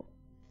people.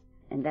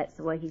 And that's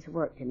the way He's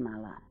worked in my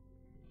life.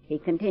 He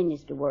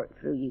continues to work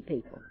through you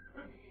people.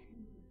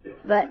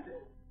 But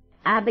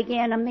I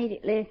began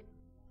immediately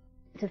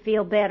to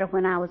feel better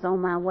when I was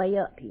on my way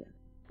up here.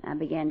 I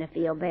began to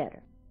feel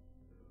better.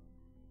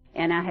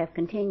 And I have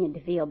continued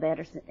to feel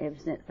better ever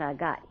since I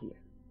got here.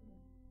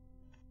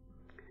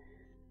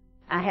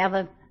 I have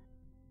a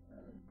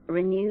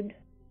renewed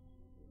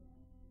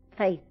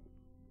faith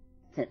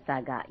since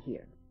I got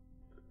here.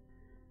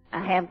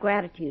 I have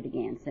gratitude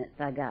again since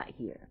I got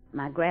here.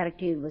 My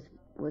gratitude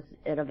was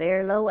at a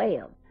very low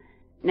ebb.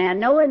 Now,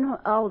 knowing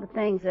all the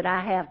things that I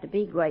have to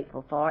be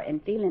grateful for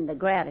and feeling the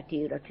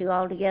gratitude are two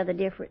altogether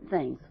different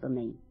things for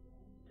me.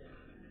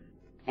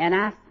 And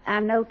I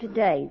know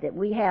today that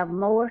we have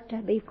more to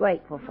be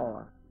grateful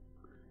for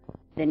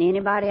than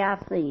anybody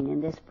I've seen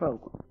in this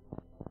program.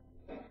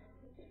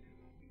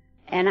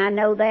 And I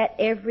know that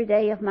every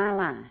day of my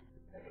life.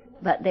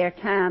 But there are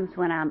times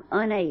when I'm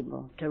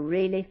unable to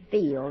really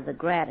feel the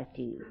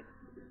gratitude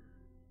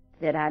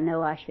that I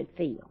know I should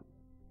feel.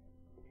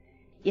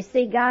 You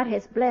see, God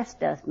has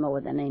blessed us more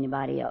than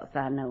anybody else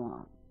I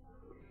know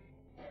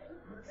of.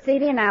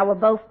 Sidney and I were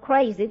both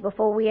crazy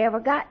before we ever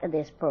got to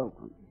this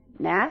program.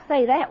 Now, I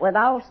say that with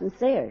all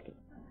sincerity.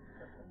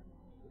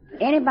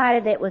 Anybody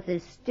that was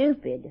as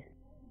stupid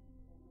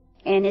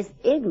and as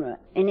ignorant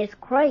and as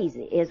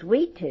crazy as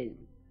we two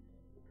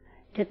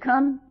to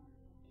come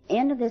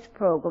into this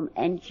program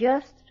and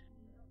just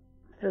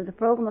through the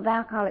program of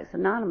Alcoholics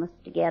Anonymous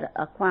to get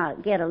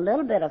a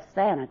little bit of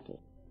sanity,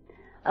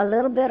 a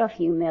little bit of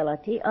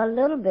humility, a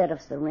little bit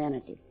of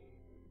serenity,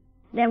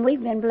 then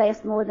we've been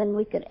blessed more than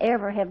we could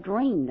ever have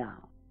dreamed of.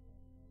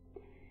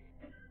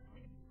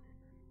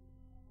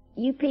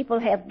 You people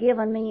have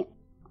given me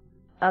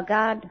a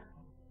God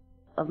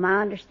of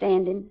my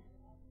understanding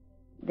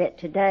that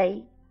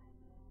today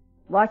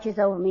watches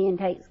over me and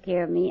takes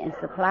care of me and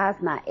supplies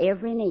my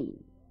every need.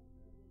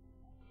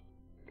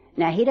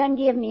 Now, He doesn't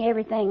give me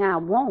everything I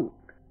want,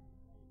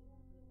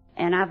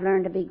 and I've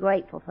learned to be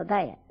grateful for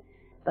that.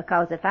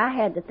 Because if I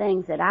had the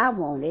things that I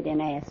wanted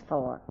and asked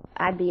for,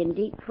 I'd be in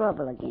deep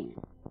trouble again.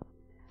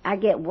 I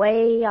get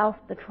way off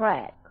the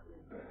track,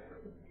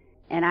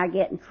 and I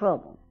get in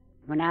trouble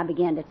when I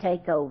begin to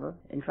take over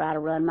and try to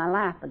run my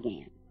life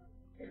again.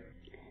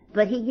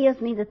 But He gives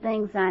me the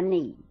things I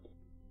need.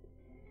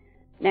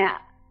 Now,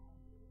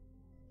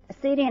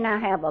 City and I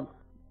have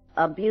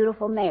a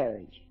beautiful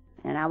marriage,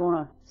 and I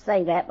want to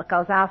say that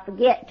because I'll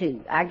forget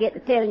to. I get to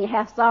telling you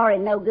how sorry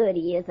and no good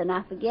He is, and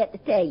I forget to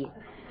tell you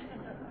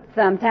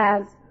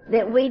sometimes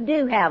that we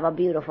do have a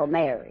beautiful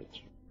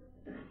marriage.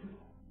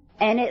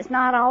 And it's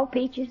not all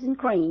peaches and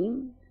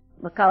cream,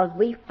 because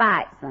we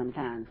fight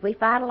sometimes. We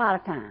fight a lot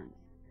of times.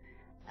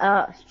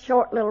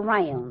 Short little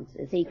rounds,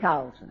 as he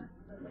calls them.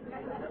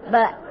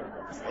 But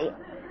see,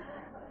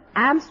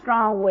 I'm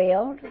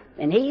strong-willed,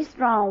 and he's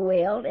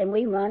strong-willed, and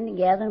we run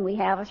together and we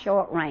have a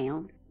short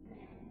round.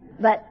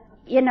 But,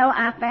 you know,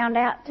 I found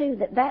out, too,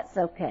 that that's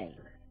okay.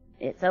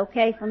 It's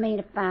okay for me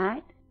to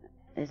fight,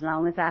 as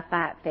long as I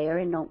fight fair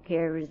and don't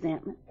carry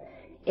resentment.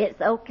 It's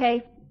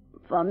okay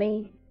for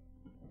me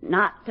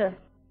not to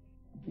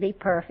be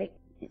perfect.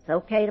 It's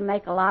okay to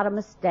make a lot of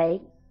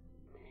mistakes.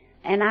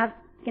 And I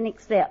can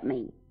accept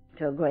me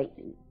to a great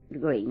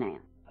degree now.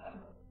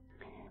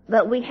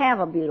 But we have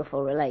a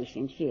beautiful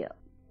relationship.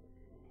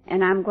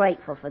 And I'm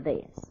grateful for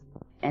this.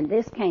 And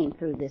this came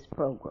through this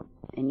program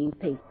and you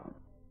people.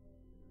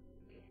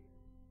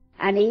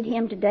 I need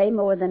Him today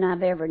more than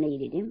I've ever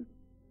needed Him.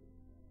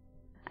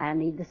 I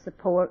need the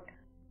support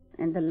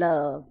and the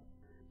love,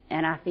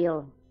 and I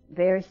feel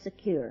very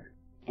secure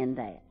in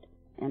that,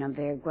 and I'm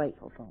very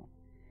grateful for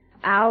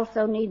it. I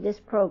also need this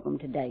program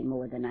today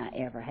more than I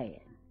ever had.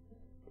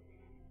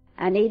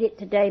 I need it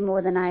today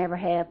more than I ever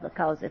have,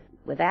 because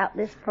without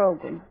this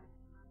program,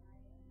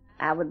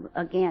 I would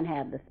again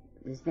have the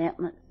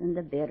resentments and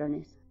the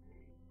bitterness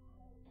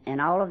and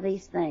all of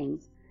these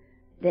things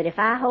that if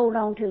I hold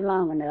on too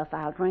long enough,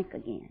 I'll drink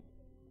again.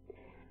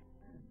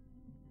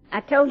 I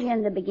told you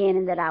in the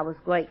beginning that I was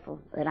grateful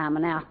that I'm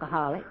an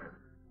alcoholic,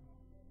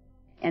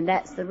 and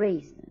that's the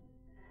reason.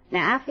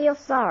 Now, I feel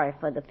sorry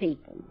for the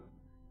people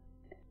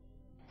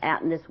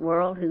out in this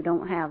world who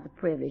don't have the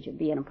privilege of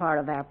being a part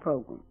of our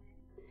program.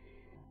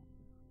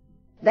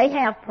 They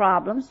have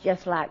problems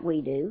just like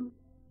we do,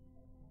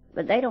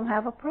 but they don't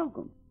have a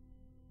program,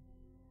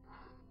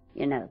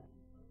 you know.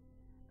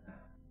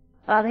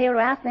 Father Hiller,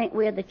 I think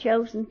we're the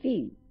chosen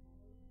few.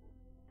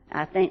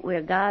 I think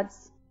we're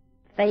God's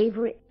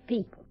favorite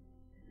people.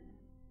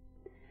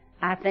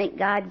 I think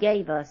God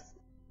gave us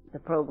the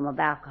program of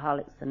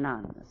Alcoholics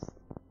Anonymous.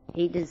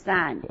 He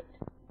designed it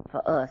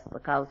for us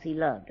because He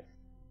loved us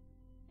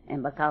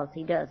and because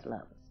He does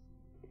love us.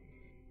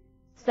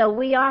 So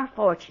we are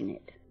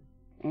fortunate,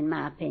 in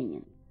my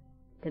opinion,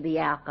 to be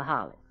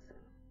alcoholics,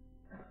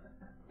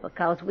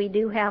 because we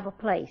do have a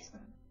place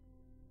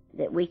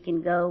that we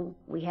can go.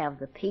 We have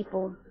the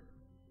people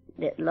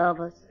that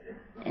love us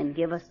and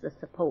give us the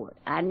support.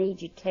 I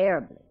need you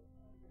terribly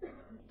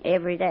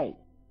every day.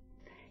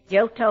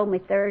 Joe told me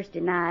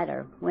Thursday night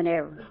or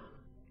whenever,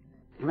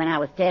 when I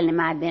was telling him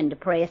I'd been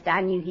depressed,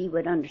 I knew he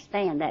would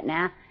understand that.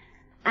 Now,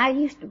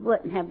 I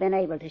wouldn't have been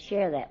able to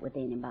share that with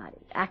anybody.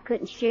 I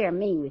couldn't share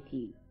me with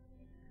you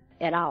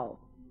at all.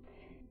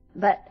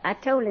 But I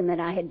told him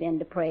that I had been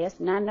depressed,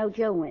 and I know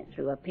Joe went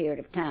through a period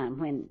of time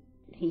when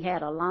he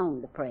had a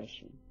long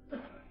depression.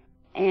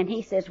 And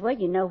he says, well,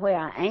 you know where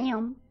I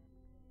am?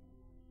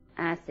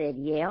 I said,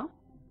 yeah,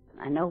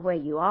 I know where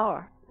you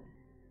are.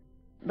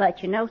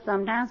 But, you know,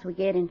 sometimes we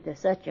get into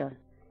such a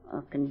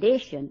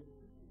condition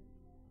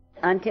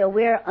until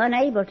we're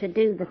unable to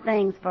do the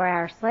things for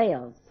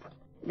ourselves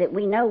that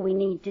we know we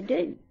need to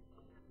do.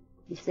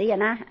 You see,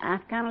 and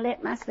I've kind of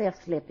let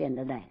myself slip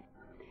into that.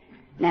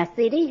 Now,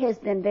 CD has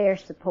been very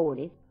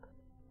supportive.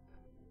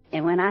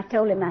 And when I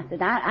told him, I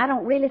said, I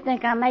don't really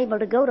think I'm able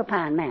to go to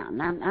Pine Mountain.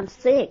 I'm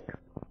sick.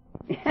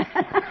 And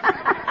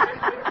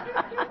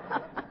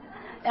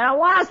I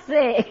was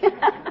sick.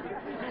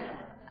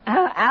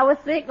 I was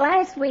sick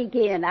last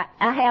weekend.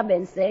 I have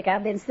been sick.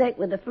 I've been sick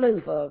with the flu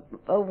for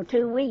over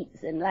 2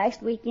 weeks. And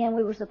last weekend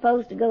we were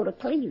supposed to go to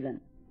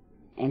Cleveland.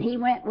 And he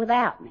went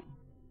without me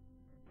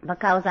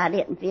because I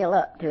didn't feel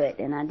up to it,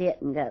 and I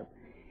didn't go.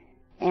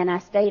 And I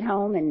stayed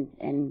home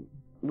and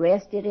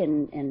rested,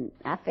 and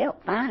I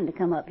felt fine to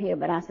come up here.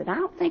 But I said, I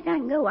don't think I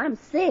can go. I'm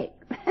sick.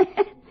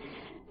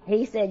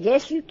 He said,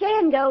 yes, you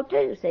can go,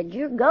 too. Said,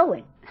 you're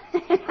going.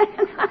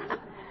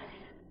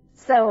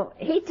 So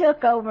he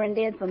took over and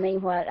did for me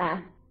what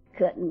I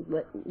couldn't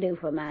do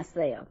for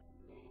myself.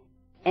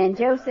 And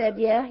Joe said,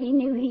 yeah, he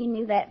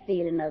knew that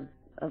feeling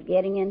of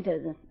getting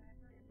into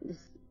this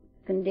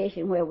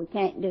condition where we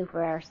can't do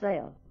for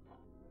ourselves.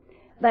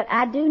 But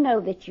I do know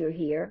that you're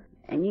here,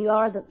 and you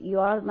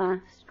are my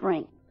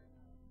strength.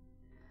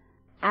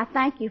 I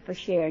thank you for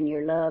sharing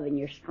your love and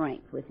your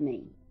strength with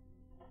me.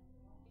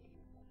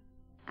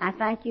 I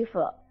thank you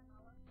for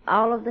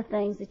all of the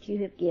things that you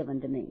have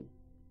given to me.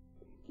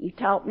 You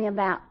taught me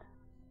about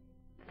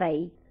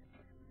faith.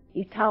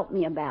 You taught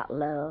me about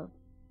love.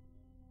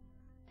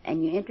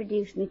 And you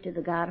introduced me to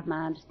the God of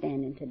my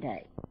understanding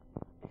today.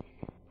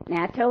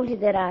 Now, I told you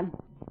that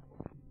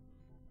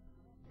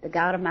the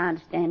God of my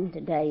understanding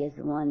today is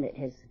the one that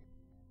has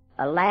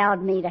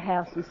allowed me to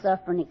have some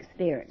suffering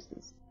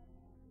experiences.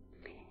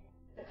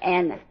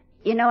 And,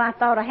 you know, I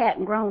thought I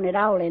hadn't grown at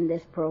all in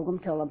this program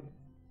till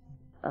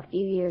a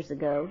few years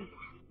ago.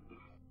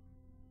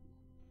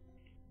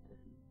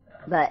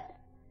 But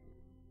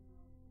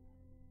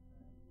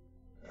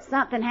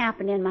something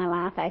happened in my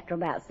life after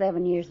about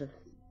 7 years of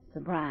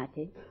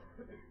sobriety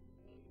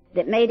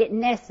that made it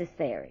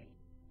necessary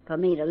for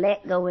me to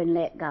let go and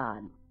let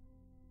God.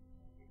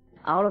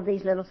 All of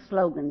these little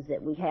slogans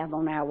that we have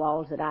on our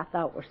walls that I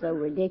thought were so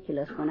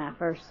ridiculous when I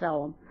first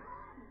saw them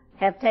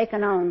have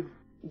taken on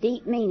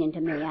deep meaning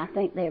to me. I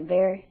think they're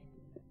very,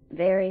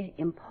 very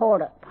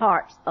important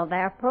parts of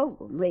our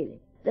program, really.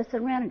 The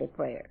Serenity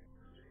Prayer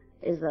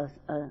is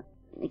an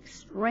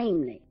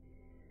extremely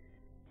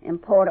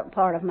important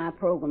part of my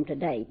program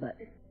today, but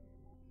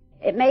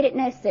it made it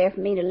necessary for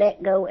me to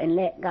let go and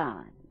let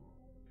God.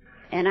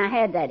 And I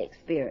had that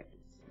experience,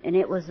 and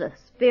it was a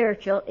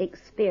spiritual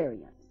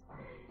experience.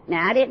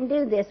 Now, I didn't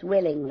do this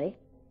willingly.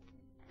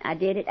 I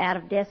did it out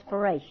of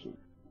desperation.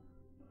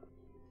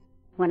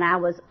 When I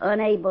was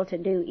unable to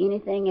do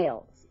anything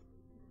else,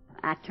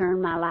 I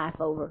turned my life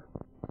over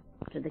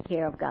to the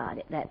care of God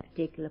at that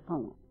particular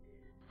point.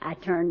 I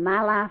turned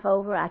my life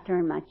over, I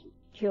turned my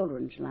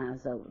children's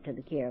lives over to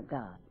the care of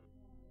God.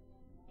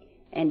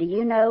 And do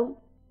you know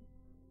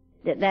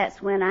that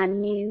that's when I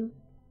knew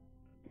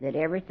that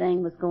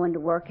everything was going to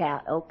work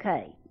out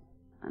okay?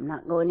 I'm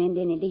not going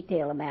into any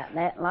detail about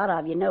that. A lot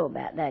of you know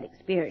about that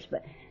experience,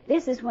 but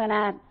this is when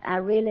I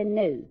really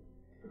knew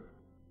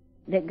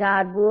that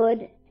God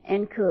would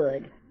and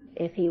could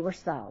if He were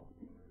sought.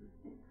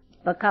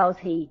 Because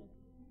He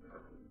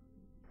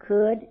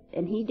could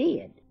and He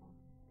did.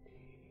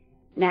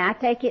 Now, I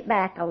take it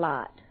back a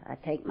lot. I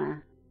take my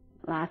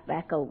life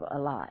back over a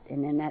lot,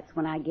 and then that's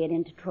when I get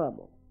into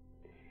trouble.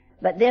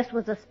 But this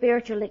was a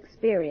spiritual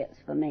experience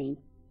for me,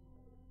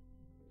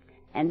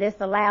 and this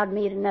allowed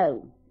me to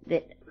know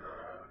that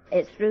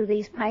it's through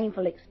these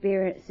painful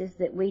experiences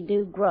that we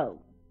do grow.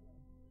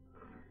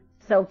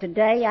 So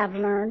today I've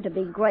learned to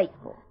be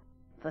grateful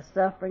for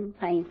suffering,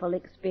 painful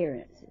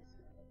experiences.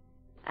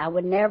 I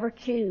would never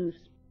choose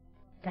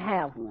to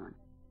have one,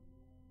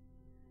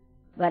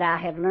 but I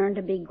have learned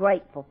to be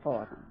grateful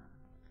for them,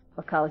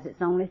 because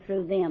it's only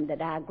through them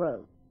that I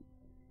grow.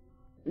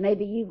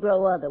 Maybe you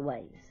grow other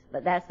ways,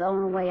 but that's the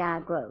only way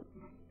I grow.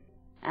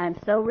 I'm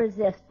so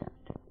resistant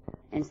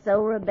and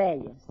so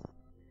rebellious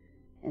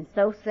and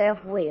so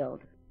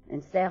self-willed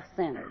and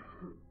self-centered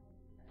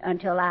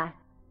until I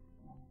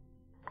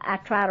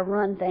try to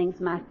run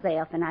things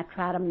myself, and I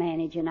try to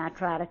manage, and I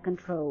try to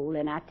control,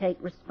 and I take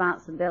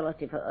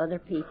responsibility for other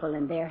people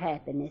and their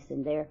happiness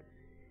and their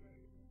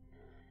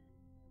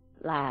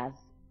lives,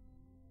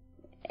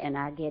 and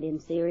I get in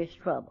serious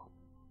trouble.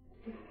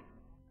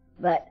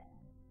 But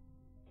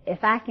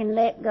if I can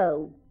let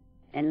go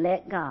and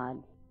let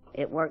God,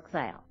 it works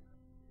out.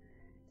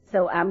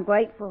 So I'm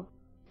grateful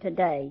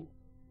today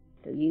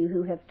to you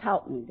who have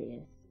taught me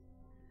this.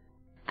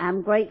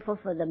 I'm grateful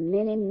for the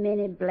many,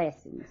 many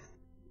blessings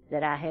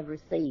that I have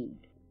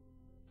received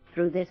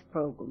through this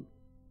program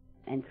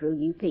and through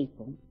you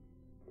people.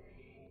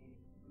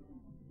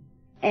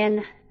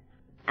 And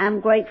I'm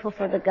grateful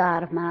for the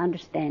God of my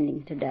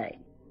understanding today.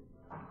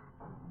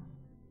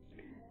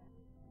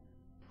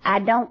 I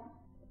don't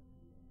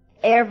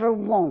ever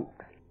want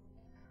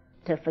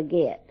to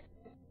forget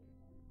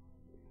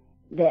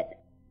that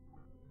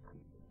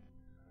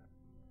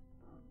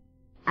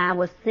I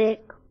was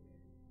sick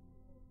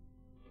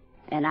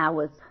and I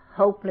was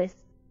hopeless,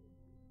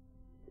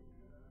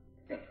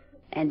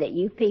 and that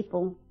you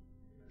people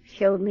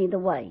showed me the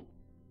way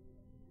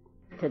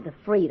to the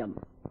freedom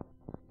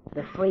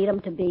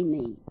to be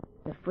me,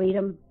 the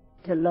freedom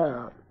to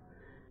love,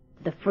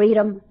 the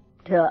freedom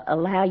to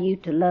allow you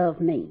to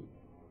love me.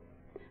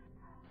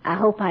 I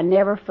hope I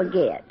never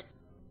forget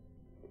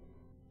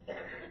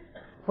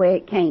where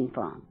it came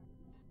from.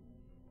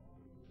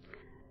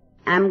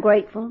 I'm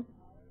grateful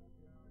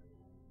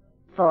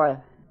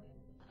for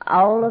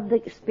all of the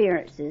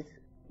experiences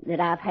that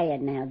I've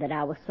had now that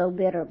I was so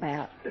bitter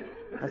about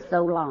for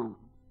so long,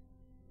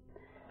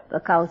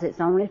 because it's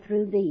only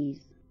through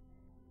these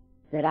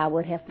that I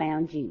would have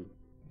found you.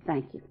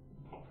 Thank you.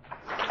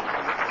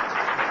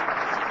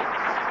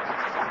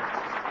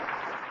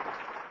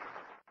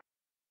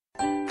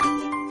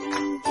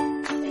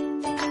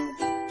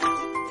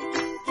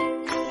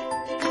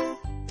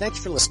 Thanks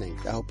for listening.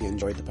 I hope you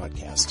enjoyed the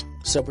podcast.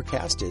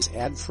 Sobercast is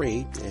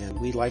ad-free, and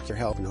we'd like your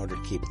help in order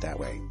to keep it that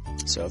way.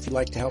 So if you'd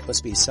like to help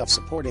us be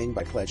self-supporting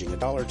by pledging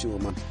 $1 or $2 a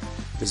month,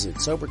 visit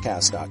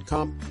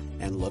Sobercast.com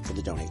and look for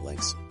the donate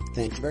links.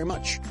 Thank you very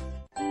much.